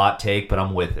that's a hot take, but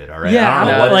I'm with it. All right. Yeah, I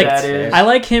don't know what like that is. I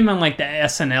like him on like the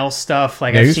SNL stuff.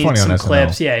 Like Yeah, I've he's seen funny on some SNL.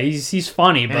 clips. Yeah, he's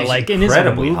funny, Man, but he's like in his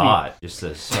incredibly movie, hot, just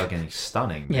a fucking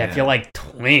stunning. yeah, man. if you like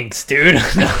twinks, dude.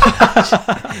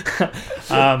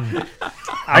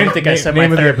 I don't think I said my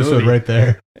name of the third episode movie. right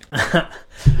there.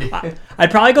 I'd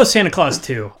probably go Santa Claus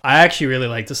 2. I actually really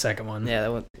like the second one.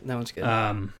 Yeah, that one's good.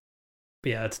 But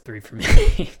yeah, that's 3 for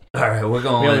me. All right, we're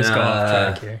going. We always go off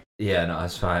track here. Yeah, no,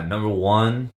 that's fine. Number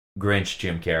 1, Grinch,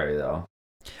 Jim Carrey, though.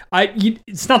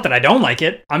 It's not that I don't like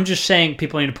it. I'm just saying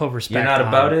people need to put respect. You're not on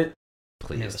about it. it? Yeah,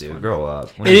 Please, this dude, one. grow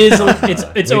up. It is. It's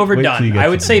Wait till overdone. you get I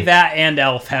would to say me. that and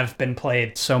Elf have been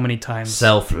played so many times.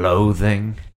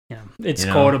 Self-loathing, Yeah, it's You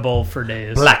know, quotable for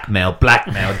days. blackmail,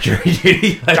 jury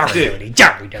duty.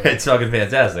 Dude, it's fucking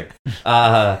fantastic.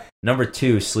 Number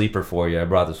 2, sleeper for you. I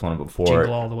brought this one up before.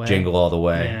 Jingle All the Way. Jingle All the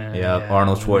Way. Yeah, Yep. yeah,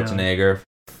 Arnold I know. Schwarzenegger.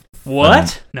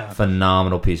 What? No.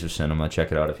 Phenomenal piece of cinema.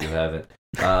 Check it out if you haven't.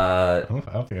 I don't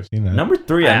think I've seen that. Number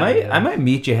 3, I I haven't might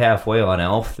meet you halfway on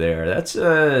Elf there. It's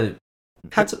yeah,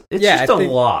 just I a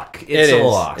think lock. it It's a is.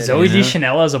 lock. It Zoe you know?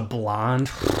 Deschanel as a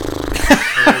blonde.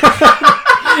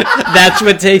 That's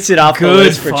what takes it off the Good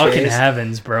list for fucking Chase.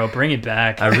 heavens, bro. Bring it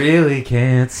back. I really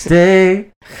can't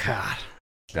stay. God.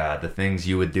 God, the things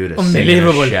you would do to sing in a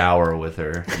Unbelievable. shower with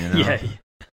her. You know? Yeah.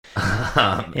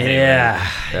 Anyway, Yeah.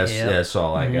 That's Yep. that's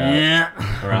all I got. Yeah.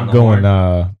 Around I'm the going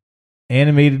horn.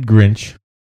 animated Grinch.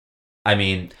 I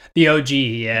mean, The OG,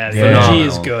 yeah. The Yeah. OG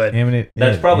is good.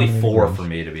 That's probably animated 4 Grinch. for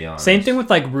me, to be honest. Same thing with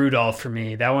like Rudolph for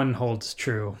me. That one holds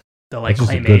true. The like That's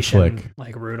just a good claymation, flick.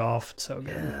 like Rudolph, it's so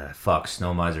good. Yeah, fuck,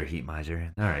 Snow Miser, Heat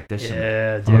Miser. All right, there's some.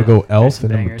 Yeah, dude. I'm gonna go There's Elf some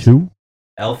at number bangers. 2,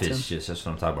 Elf is just, that's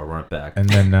what I'm talking about, run it back. and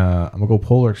then I'm gonna go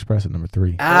Polar Express at number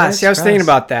 3. See, I was thinking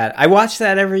about that. I watch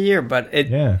that every year, but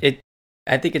Yeah.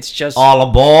 I think it's just All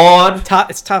aboard!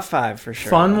 It's top 5 for sure.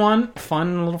 Fun one,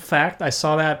 fun little fact. I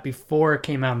saw that before it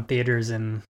came out in theaters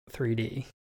in 3D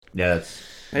Yeah, that's.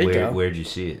 There you go. Where'd you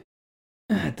see it?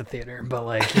 at the theater, but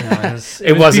like you know, it was,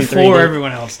 It was wasn't before 3D.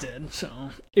 everyone else did. So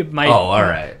it might. Oh, all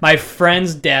right. My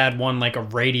friend's dad won like a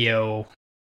radio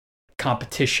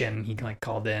competition. He like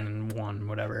called in and won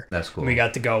whatever. That's cool. And we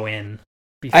got to go in.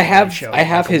 before I the have show, I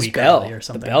have like, a his week bell, early or the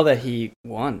something. bell that he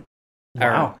won,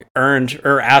 Wow. or earned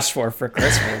or asked for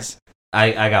Christmas.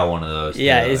 I got one of those.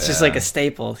 Yeah, too, it's just like a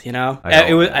staple, you know. I got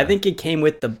It was. one, I yeah. think it came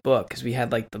with the book because we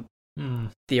had like Hmm.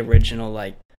 the original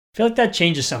like. I feel like that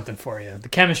changes something for you. The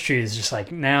chemistry is just like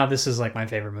now. This is like my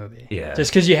favorite movie. Yeah. Just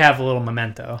because you have a little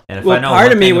memento. And if Well, I know part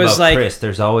one of me thing was about like- Chris,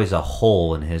 there's always a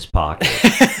hole in his pocket.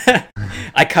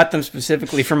 I cut them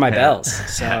specifically for my bells,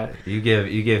 so you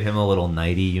give him a little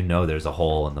nightie, you know there's a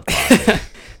hole in the pocket.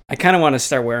 I kind of want to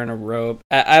start wearing a robe.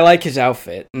 I like his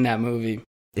outfit in that movie.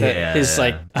 Yeah, his yeah.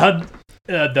 like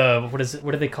The what is it?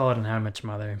 What do they call it in How I Met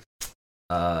Your Mother?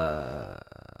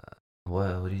 What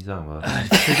are you talking about?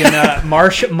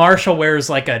 Freaking, Marshall wears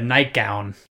like a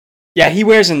nightgown. yeah, he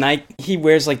wears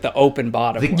like the open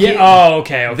bottom. The one. kid- Oh,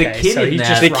 okay. the kid so in he that-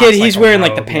 just The rocks, kid, he's a wearing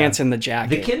like the robe, pants yeah. and the jacket.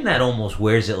 The kid in that almost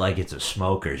wears it like it's a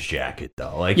smoker's jacket,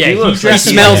 though. Like Yeah, he he looks dresses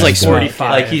like smells he's like just- smoke.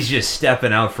 45. Like he's just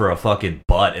stepping out for a fucking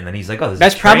butt, and then he's like, "Oh, there's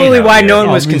That's a train probably out why here." no one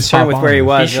Oh, was we just concerned pop with where he on.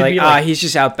 was. He They're should like, be like- he's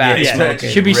just out back he's Yeah, smoking.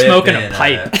 should be smoking a ripping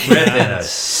pipe. ripping a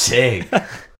cig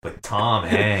with Tom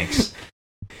Hanks.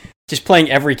 Just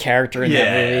playing every character in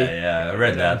that movie. Yeah. I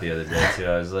read that the other day too.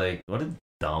 I was like, what a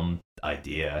dumb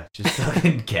idea. Just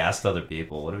fucking cast other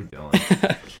people. What are we doing?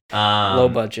 Low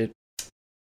budget.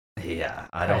 Yeah,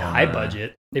 I don't. High wanna-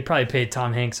 budget. They probably paid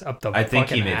Tom Hanks up the. I think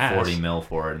he fucking made ass. 40 mil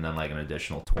for it, and then like an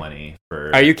additional 20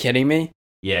 for. Are you kidding me?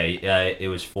 Yeah, it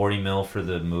was 40 mil for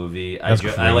the movie. That's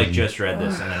I like crazy. just read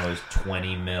this, and then it was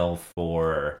 20 mil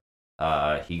for.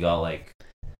 He got like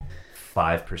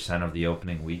 5% of the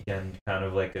opening weekend, kind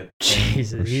of like a. thing.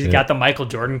 Jesus, Oh, he's shit. got the Michael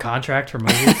Jordan contract for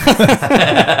movies.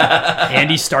 And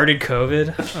he started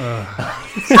COVID.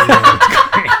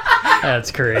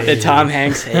 That's crazy. The Tom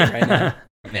Hanks hate right now.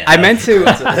 Man, I meant to-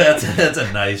 That's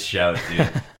a nice shout, dude.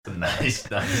 It's a nice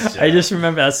shout. I just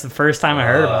remember that's the first time I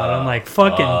heard about it. I'm like,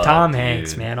 fucking Tom dude.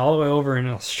 Hanks, man, all the way over in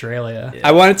Australia. Yeah.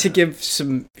 I wanted to give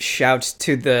some shouts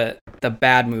to the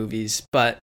bad movies,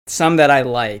 but some that I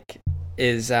like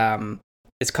is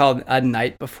it's called A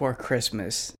Night Before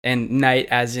Christmas, and night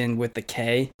as in with the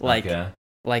K, like Okay.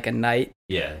 like a night.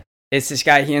 Yeah. It's this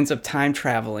guy, he ends up time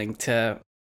traveling to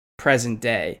present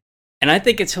day. And I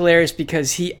think it's hilarious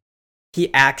because he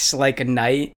acts like a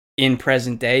knight in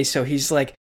present day. So he's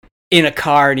like in a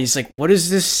car and he's like, what is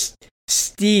this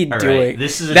steed All doing? right.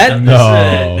 This is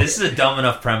No. this is a dumb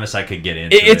enough premise I could get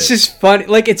into. It's just fun.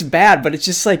 Like, it's bad, but it's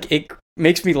just like, it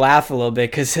makes me laugh a little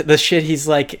bit because the shit he's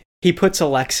like, he puts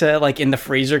Alexa like in the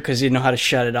freezer because he didn't know how to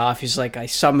shut it off. He's like, I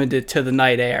summoned it to the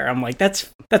night air. I'm like, that's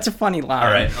a funny line.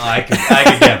 All right, well, I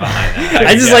can get behind that.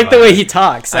 I just like the way he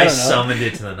talks. I I don't know. summoned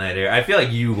it to the night air. I feel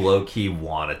like you low key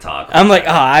want to talk. I'm like,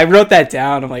 that. I wrote that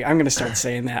down. I'm like, I'm gonna start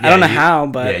saying that. I don't know how,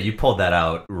 but yeah, you pulled that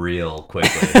out real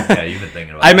quickly. Yeah, you've been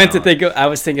thinking about. I meant to that think. I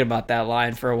was thinking about that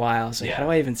line for a while. I was like, Yeah. how do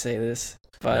I even say this?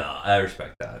 But No, I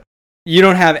respect that. you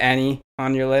don't have any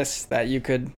on your list that you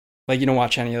could like. You don't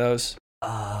watch any of those.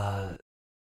 I'm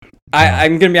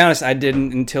gonna be honest. I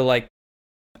didn't until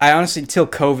until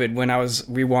COVID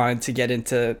when we wanted to get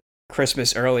into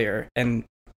Christmas earlier, and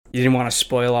you didn't want to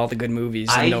spoil all the good movies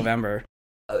in November.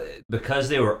 Because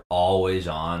they were always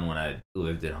on when I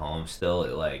lived at home.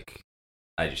 Still,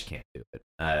 I just can't do it.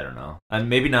 I don't know. And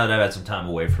maybe now that I've had some time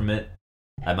away from it,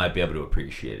 I might be able to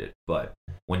appreciate it. But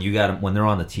when they're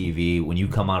on the TV, when you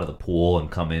come out of the pool and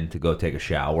come in to go take a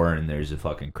shower, and there's a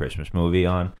fucking Christmas movie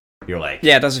on. You're like,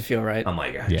 yeah, it doesn't feel right. I'm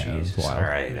like, oh, Yeah, Jesus, it's wild. all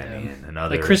right. I mean,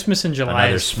 another Like Christmas in July.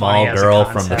 another is small funny as a girl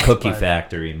from the concept, cookie but-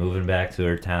 factory moving back to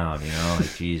her town. You know,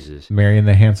 like Jesus. Marrying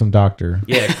the handsome doctor.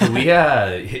 Yeah, can we?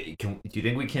 Do you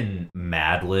think we can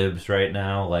Mad Libs right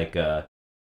now, like a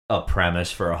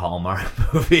premise for a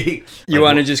Hallmark movie? You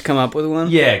want to just come up with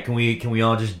one? Yeah, can we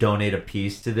all just donate a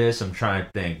piece to this? I'm trying to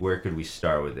think, where could we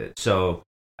start with it? So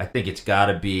I think it's got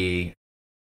to be.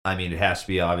 I mean, it has to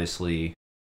be obviously,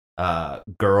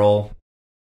 Girl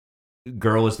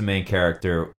is the main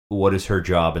character. What is her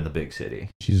job in the big city?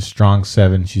 She's a strong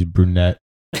 7. She's brunette.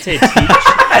 I'd say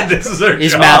teacher. This is her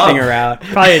He's job. mapping her out.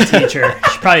 Probably a teacher.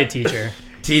 She's probably a teacher.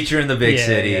 Teacher in the big Yeah,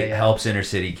 city, yeah. helps inner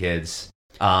city kids.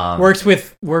 Works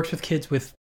with kids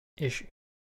with issues.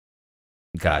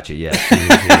 Gotcha. Yeah,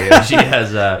 she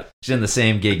has. She's in the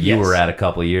same gig you Yes. were at a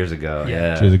couple of years ago.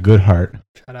 Yeah. She has a good heart.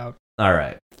 Shout out. All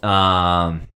right.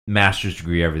 Master's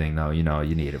degree, everything though. You know,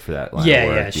 you need it for that line of Yeah,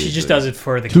 work. yeah. She just usually. does it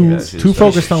for the Too kids. she's- too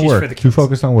focused on she's for work. the Too kids.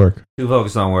 focused on work. Too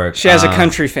focused on work. She has a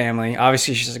country family.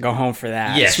 Obviously, she doesn't go home for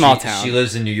that. Yeah, Small she, town. She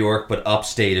lives in New York, but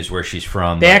upstate is where she's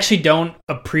from. They Like, actually don't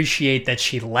appreciate that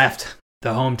she left the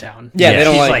hometown. Yeah, they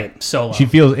don't She's like it. solo. She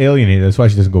feels alienated. That's why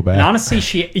she doesn't go back. And honestly,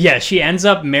 she ends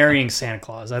up marrying Santa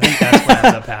Claus. I think that's what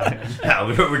ends up happening. Yeah,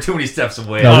 we're too many steps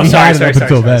away. No, Oh, we sorry, had it sorry, up sorry,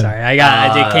 until sorry, then.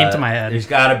 sorry. It came to my head. There's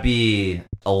got to be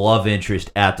a love interest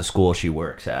at the school she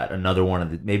works at. Another one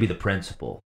of maybe the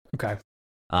principal. Okay.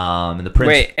 And the principal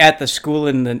Wait, at the school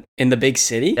in the big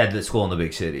city? at the school in the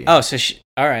big city. Oh, so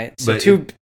all right. So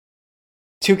But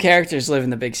two characters live in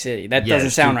the big city. That Yeah, doesn't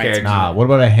there's sound two right. To me. Nah, what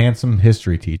about a handsome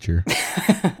history teacher?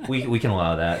 we can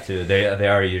allow that too. They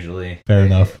are usually Fair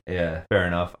enough. Yeah, fair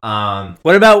enough.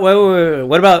 What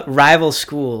about rival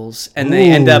schools and they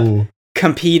end up Ooh.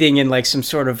 competing in like some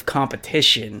sort of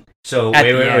competition? So At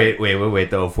the end.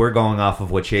 wait though. If we're going off of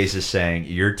what Chase is saying,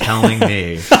 you're telling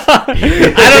me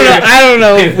I don't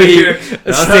know if we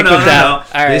No, stick with that. All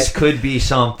right. This could be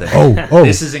something. Oh.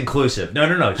 This is inclusive. No.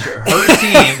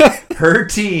 Her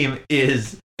team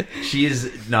is. She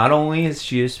is not only is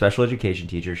she a special education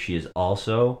teacher, she is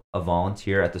also a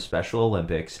volunteer at the Special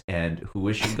Olympics. And who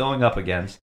is she going up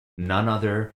against? None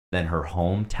other than her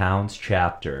hometown's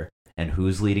chapter. And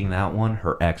who's leading that one?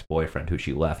 Her ex-boyfriend, who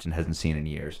she left and hasn't seen in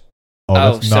years. Oh,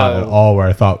 that's Oh, not so- at all where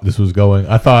I thought this was going.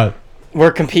 I thought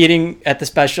We're competing at the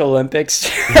Special Olympics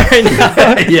right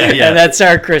now. Yeah. And that's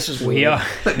our Christmas movie. We are.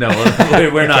 No,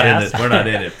 we're not in it. We're not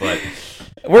in it, but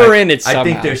We're in it somehow. I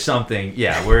think there's something.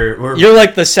 Yeah, we're. You're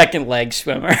like the second leg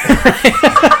swimmer.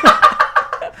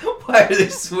 Why are they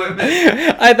swimming?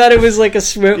 I thought it was like a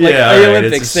swim, like Yeah, the all right,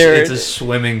 Olympics. It's a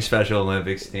swimming Special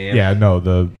Olympics team. yeah,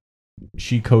 no,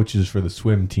 she coaches for the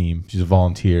swim team. She's a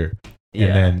volunteer. Yeah.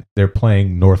 And then they're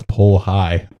playing North Pole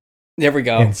High. There we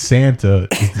go. And Santa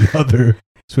is the other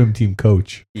swim team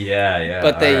coach. Yeah.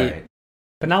 But they- all right.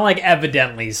 But not like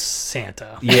evidently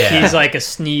Santa. Yeah. He's like a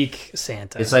sneak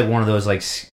Santa. It's like one of those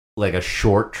like a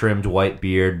short trimmed white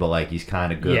beard, but like he's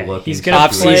kind of good yeah, looking. he's gonna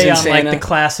Off-season play on Santa. like the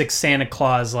classic Santa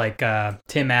Claus, like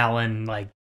Tim Allen, like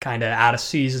kind of out of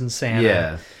season Santa.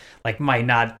 Yeah. Like might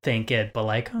not think it, but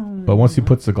like, oh. But once he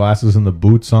puts the glasses and the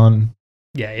boots on,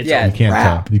 yeah, it's Yeah. you can't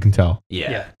Rap. tell. You can tell.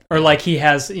 yeah. Or like he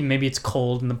has, maybe it's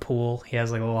cold in the pool. He has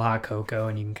like a little hot cocoa,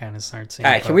 and you can kind of start seeing.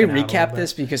 All right, can we poking out a recap little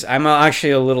this because I'm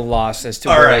actually a little lost as to.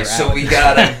 All where right, we're so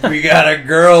at. we got a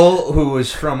girl who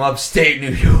was from upstate New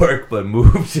York but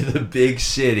moved to the big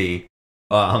city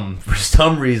For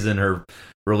some reason, her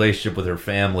relationship with her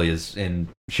family is in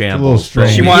shambles. little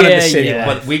strange. She wanted the city yeah.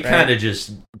 life, But we right? kind of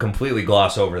just completely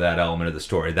gloss over that element of the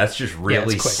story. That's just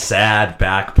really quick. sad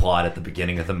back plot at the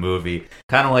beginning of the movie.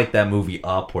 Kind of like that movie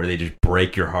Up, where they just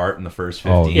break your heart in the first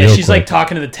 15 Oh, Yeah, Real she's like quick.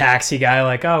 talking to the taxi guy,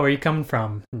 like, "Oh, where are you coming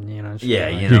from?" And, you know, she's Yeah,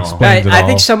 like, you He know, explains it I all.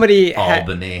 think somebody had,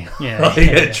 Albany. Yeah, Like,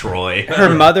 yeah. Troy. her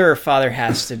mother or father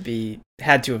had to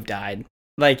have died.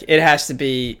 Like it has to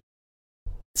be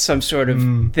some sort of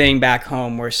thing back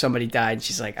home where somebody died. And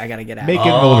she's like, I gotta get out. Make it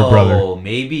an older brother. Maybe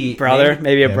Maybe a Yeah,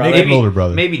 brother. make it an older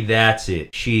brother. Maybe that's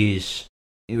it.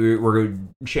 We're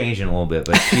changing a little bit,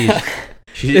 but she's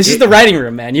This is the writing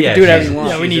room, man. You can do whatever you want.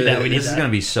 Yeah, we need that. We need This is that. going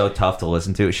to be so tough to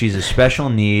listen to. She's a special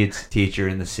needs teacher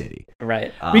in the city.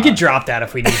 Right. We could drop that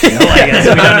if we need to. Like, we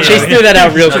don't need Chase to- threw that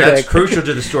out real No, that's quick. crucial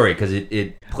to the story because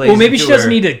it plays. Well, maybe into she doesn't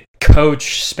her- need to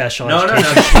coach special No, no,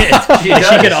 education no. kids. She She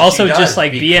does, could also she does, just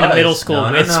like be in a because- middle school no,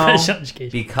 no, with no. special education.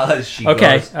 because she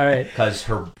Okay, goes all right. because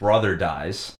her brother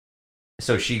dies,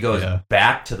 so she goes Yeah.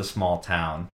 back to the small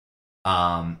town,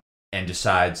 and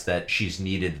decides that she's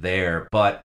needed there,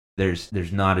 but there's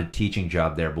not a teaching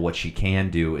job there. But what she can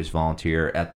do is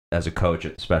volunteer as a coach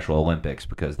at the Special Olympics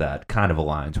because that kind of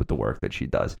aligns with the work that she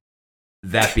does.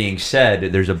 That being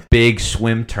said, there's a big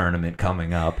swim tournament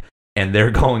coming up, and they're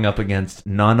going up against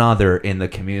none other in the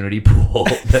community pool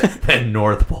than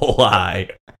North Pole High.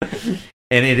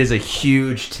 And it is a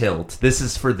huge tilt. This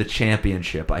is for the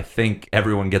championship. I think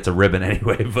everyone gets a ribbon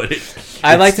anyway, but it's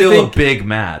I like to still think- a big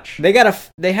match. They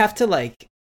have to like.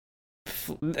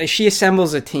 She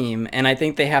assembles a team, and I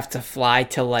think they have to fly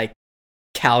to like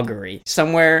Calgary,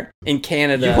 somewhere in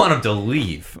Canada. You want them to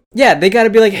leave. Yeah, they got to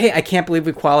be like, hey, I can't believe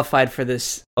we qualified for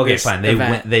this. Okay, this fine. They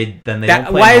event. win, they don't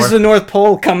play Why North. is the North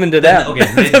Pole coming to them? Okay,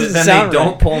 That doesn't then sound they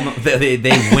don't right. pull. They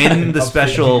win the Upstate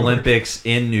Special New York. Olympics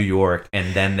in New York,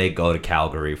 and then they go to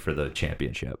Calgary for the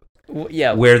championship,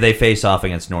 Yeah, where they face off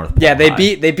against North Pole yeah, they High.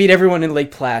 beat everyone in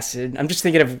Lake Placid. I'm just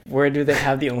thinking of where do they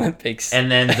have the Olympics?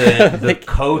 And then the Like-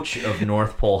 coach of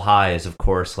North Pole High is, of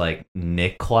course, like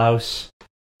Nick Klaus.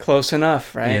 Close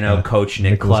enough, right? You know, Yeah. Coach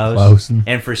Nick Nicholas Klaus. Clausen.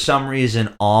 And for some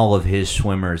reason, all of his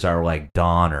swimmers are like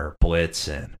Donner,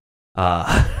 Blitzen.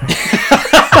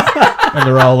 And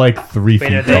they're all like 3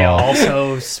 Wait, are feet they tall.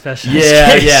 also special? yeah,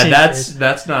 education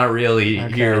that's not really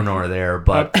Okay. here nor there,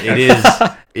 but Okay.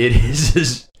 it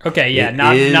is. Okay, yeah, It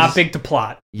not is- big to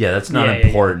plot. Yeah, that's not Yeah, yeah,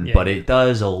 important, yeah. but it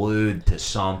does allude to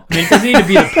something. I mean, it doesn't need to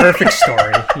be the perfect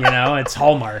story, you know? It's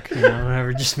Hallmark, you know?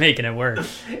 We're just making it work.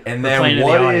 And We're playing then to the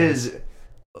what audience. is?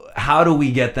 How do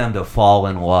we get them to fall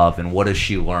in love, and what does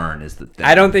she learn? Is the thing.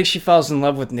 I don't think she falls in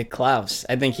love with Nick Klaus.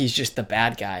 I think he's just the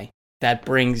bad guy that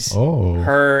brings Oh.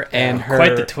 her and her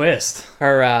Quite the twist.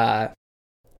 I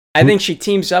think she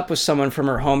teams up with someone from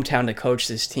her hometown to coach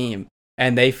this team,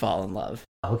 and they fall in love.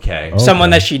 Okay. Oh. Someone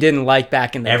Okay. that she didn't like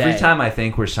back in the Every day. time I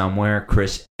think we're somewhere,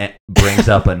 Chris brings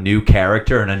up a new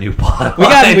character and a new plot.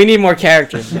 we need more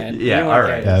characters, man. We Yeah, need more all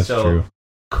right. characters. That's so, true.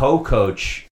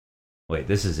 Co-coach. Wait,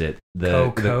 this is it.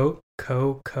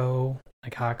 Co,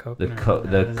 like hot coke. The No, co-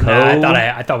 no, the no, co-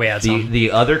 I thought we had the some.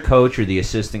 the other coach or the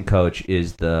assistant coach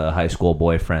is the high school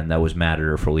boyfriend that was mad at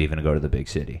her for leaving to go to the big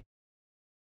city.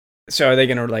 So are they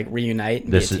going to like reunite?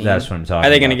 And be a team? That's what I'm talking. Are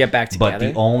they going to get back together? But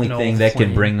the only No thing that can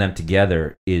flame. bring them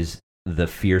together is the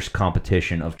fierce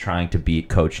competition of trying to beat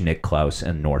Coach Nick Klaus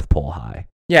and North Pole High.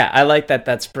 Yeah, I like that.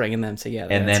 That's bringing them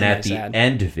together. And That's then a at nice the ad.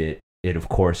 end of it, it of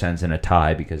course ends in a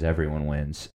tie because everyone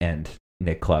wins. And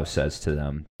Nick Klaus says to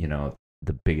them, you know,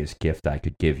 the biggest gift I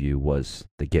could give you was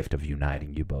the gift of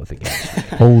uniting you both against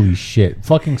me. Holy shit.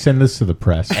 Fucking send this to the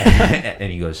press.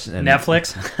 And he goes, and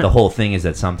Netflix? The whole thing is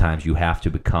that sometimes you have to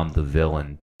become the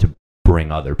villain to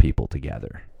bring other people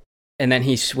together. And then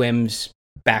he swims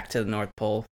back to the North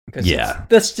Pole. 'Cause Yeah.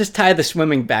 let's just tie the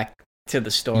swimming back to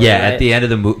the story. Yeah, right? at the end of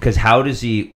the movie, because how does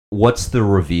he? What's the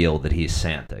reveal that he's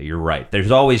Santa? You're right. There's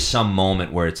always some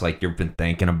moment where it's like you've been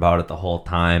thinking about it the whole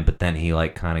time, but then he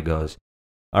like kind of goes,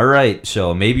 "All right."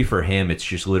 So maybe for him, it's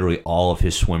just literally all of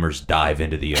his swimmers dive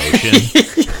into the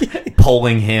ocean,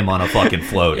 pulling him on a fucking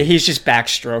float. He's just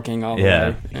backstroking all the Yeah.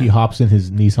 way. He hops in his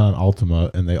Nissan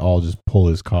Altima and they all just pull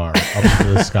his car up to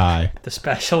the sky. The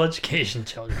special education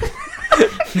children.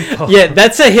 Yeah,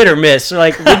 that's a hit or miss.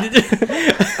 Like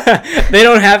they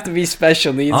don't have to be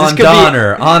special needs. This On could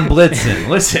Donner, on Blitzen.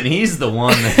 Listen, he's the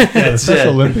one Yeah, the that's Special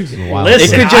it. Olympics is wild.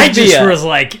 Listen, It could I just be just a- was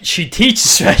like, she teaches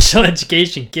special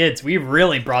education kids. We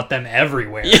really brought them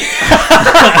everywhere.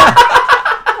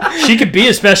 She could be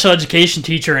a special education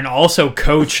teacher and also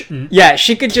coach Yeah,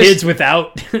 she could just. kids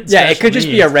without. Yeah, it could just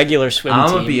be a regular swim I'm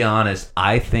team. gonna be honest.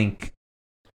 I think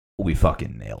we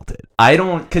fucking nailed it. I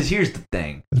don't, because here's the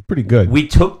thing. It's pretty good. We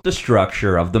took the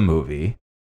structure of the movie,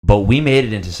 but we made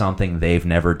it into something they've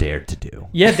never dared to do.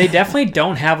 Yeah, they definitely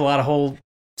don't have a lot of whole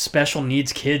special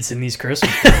needs kids in these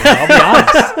Christmas movies. I'll be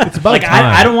honest. It's about Like, time.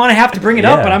 I don't want to have to bring it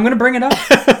up, Yeah. but I'm going to bring it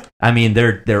up. I mean,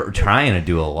 they're trying to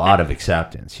do a lot of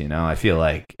acceptance. You know, I feel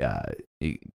like a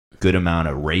good amount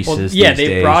of races. Well, yeah, these they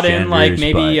days, brought in like genders,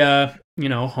 maybe but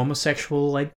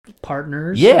homosexual like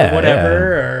partners, Yeah, or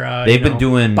whatever. Or they've been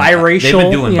doing biracial. They've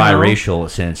been doing you know? biracial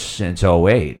since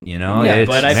 08. You know, Yeah, It's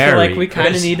but I feel Merry like we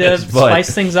kind of need to Christmas, but-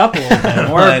 spice things up a little bit.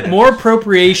 But- More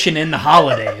appropriation in the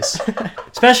holidays.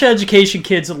 Special education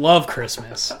kids love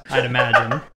Christmas, I'd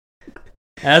imagine,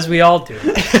 as we all do.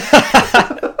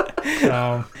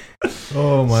 So,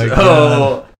 Oh my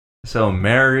god. So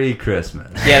Merry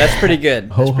Christmas. Yeah, that's pretty good.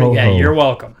 Ho ho yeah, ho. you're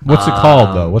welcome. What's it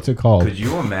called though? What's it called? Could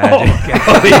you imagine?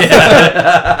 Oh,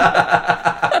 yeah.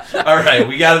 All right,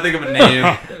 we got to think of a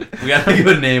name. We got to think of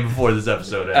a name before this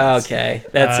episode ends. Okay,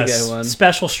 that's a good one.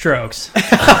 Special strokes.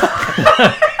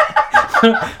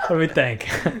 What do we think?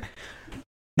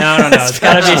 No. It's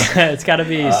gotta be. It's gotta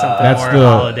be something That's more the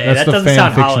holiday. that's That the doesn't fan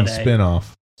sound fiction holiday.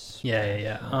 spin-off.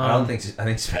 Yeah. I don't think. I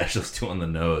think special's too on the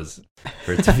nose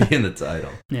for it to be in the title.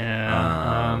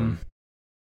 Yeah.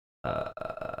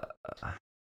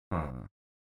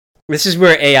 This is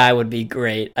where AI would be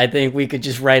great. I think we could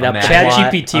just write up the Imagine-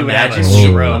 plot. ChatGPT would have a Imagine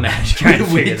stroke. Imagine trying to we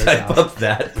figure this type out. up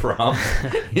that prompt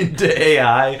into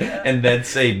AI and then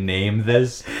say name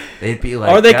this. They'd be like,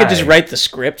 Or they could just "Guy, write the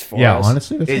script for Yeah, us.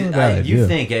 honestly, that's not a bad idea. You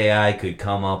think AI could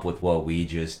come up with what we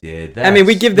just did? I mean,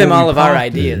 we give them what we all of our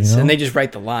prompted, ideas, you know? and they just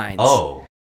write the lines. Oh,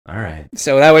 all right.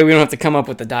 So that way we don't have to come up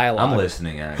with the dialogue. I'm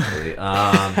listening, actually.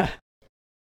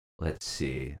 Let's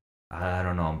see. I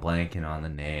don't know. I'm blanking on the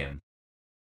name.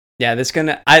 Yeah,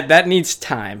 that needs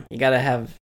time. You gotta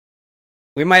have.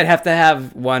 We might have to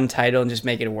have one title and just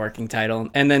make it a working title,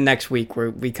 and then next week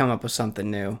we come up with something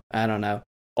new. I don't know.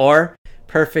 Or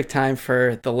perfect time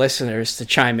for the listeners to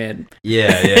chime in.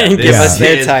 Yeah. And give us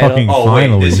their title. Fucking Oh, wait.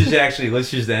 finally. This is actually, let's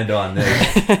just end on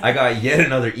this. I got yet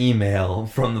another email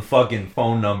from the fucking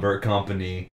phone number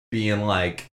company being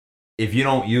like, if you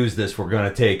don't use this, we're going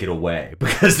to take it away.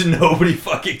 Because nobody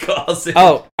fucking calls it.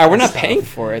 Oh, we're not paying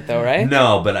for it though, right?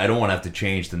 No, but I don't want to have to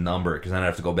change the number because then I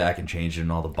have to go back and change it in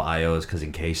all the bios because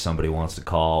in case somebody wants to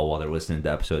call while they're listening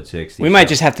to episode 60. We might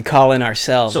just have to call in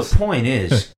ourselves. So point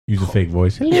is, Use a fake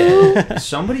voice. yeah,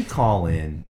 somebody call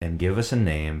in and give us a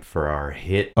name for our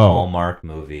hit Hallmark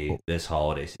movie this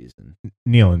holiday season.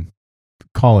 Nealon,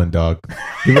 call in, dog.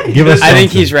 Give us. I think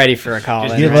something. he's ready for a call.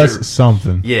 Just in, Give right? us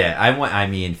something. Yeah, I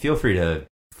mean, feel free to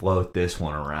float this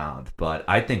one around, but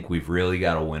I think we've really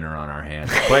got a winner on our hands.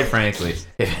 Quite frankly,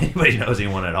 if anybody knows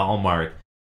anyone at Hallmark,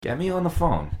 get me on the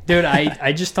phone. Dude,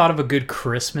 I just thought of a good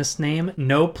Christmas name.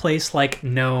 No Place Like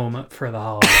Nome for the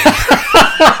holidays.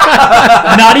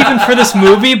 Not even for this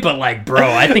movie, but like, bro,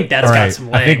 I think that's All got right. some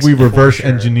legs. I think we for reverse sure.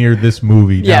 engineered this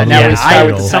movie. Yeah, down now to we its start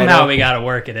with title. the somehow title. we got to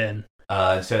work it in.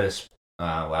 Instead of,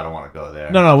 I don't want to go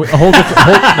there. No, hold it.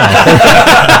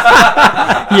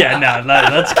 No. Yeah, no,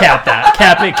 let's cap that.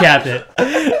 Cap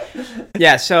it.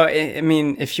 Yeah, so I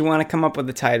mean, if you want to come up with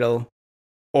a title,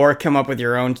 or come up with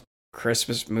your own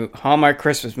Hallmark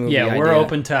Christmas movie, Yeah, we're idea.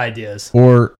 open to ideas.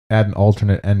 Or add an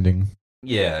alternate ending.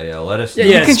 Yeah, let us Yeah, know.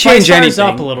 you can spice change ours anything.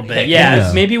 up a little bit. Heck Yeah,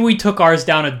 yeah. maybe we took ours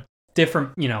down a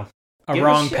different, Give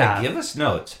wrong us, path. give us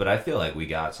notes, but I feel like we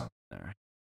got something there.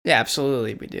 Yeah,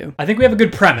 absolutely, we do. I think we have a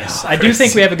good premise. I do Chris-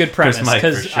 think we have a good Chris premise Mike for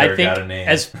because sure I think got a name.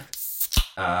 as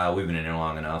We've been in here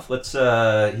long enough. Let's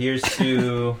here's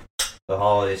to the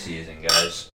holiday season,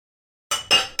 guys.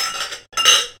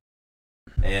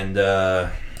 And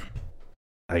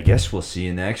I guess we'll see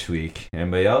you next week.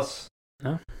 Anybody else?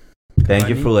 No. Thank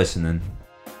you for listening.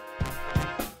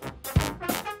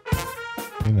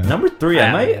 You know. Number 3,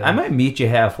 I Yeah. might meet you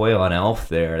halfway on Elf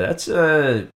there. It's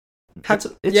yeah, just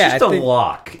I a think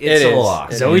lock. it It's a is.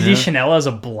 lock. Zoe you know? Deschanel as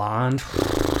a blonde.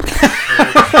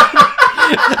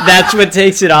 That's what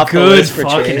takes it off the Good list for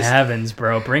fucking Chase. heavens,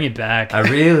 bro. Bring it back. I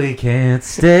really can't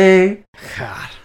stay. God.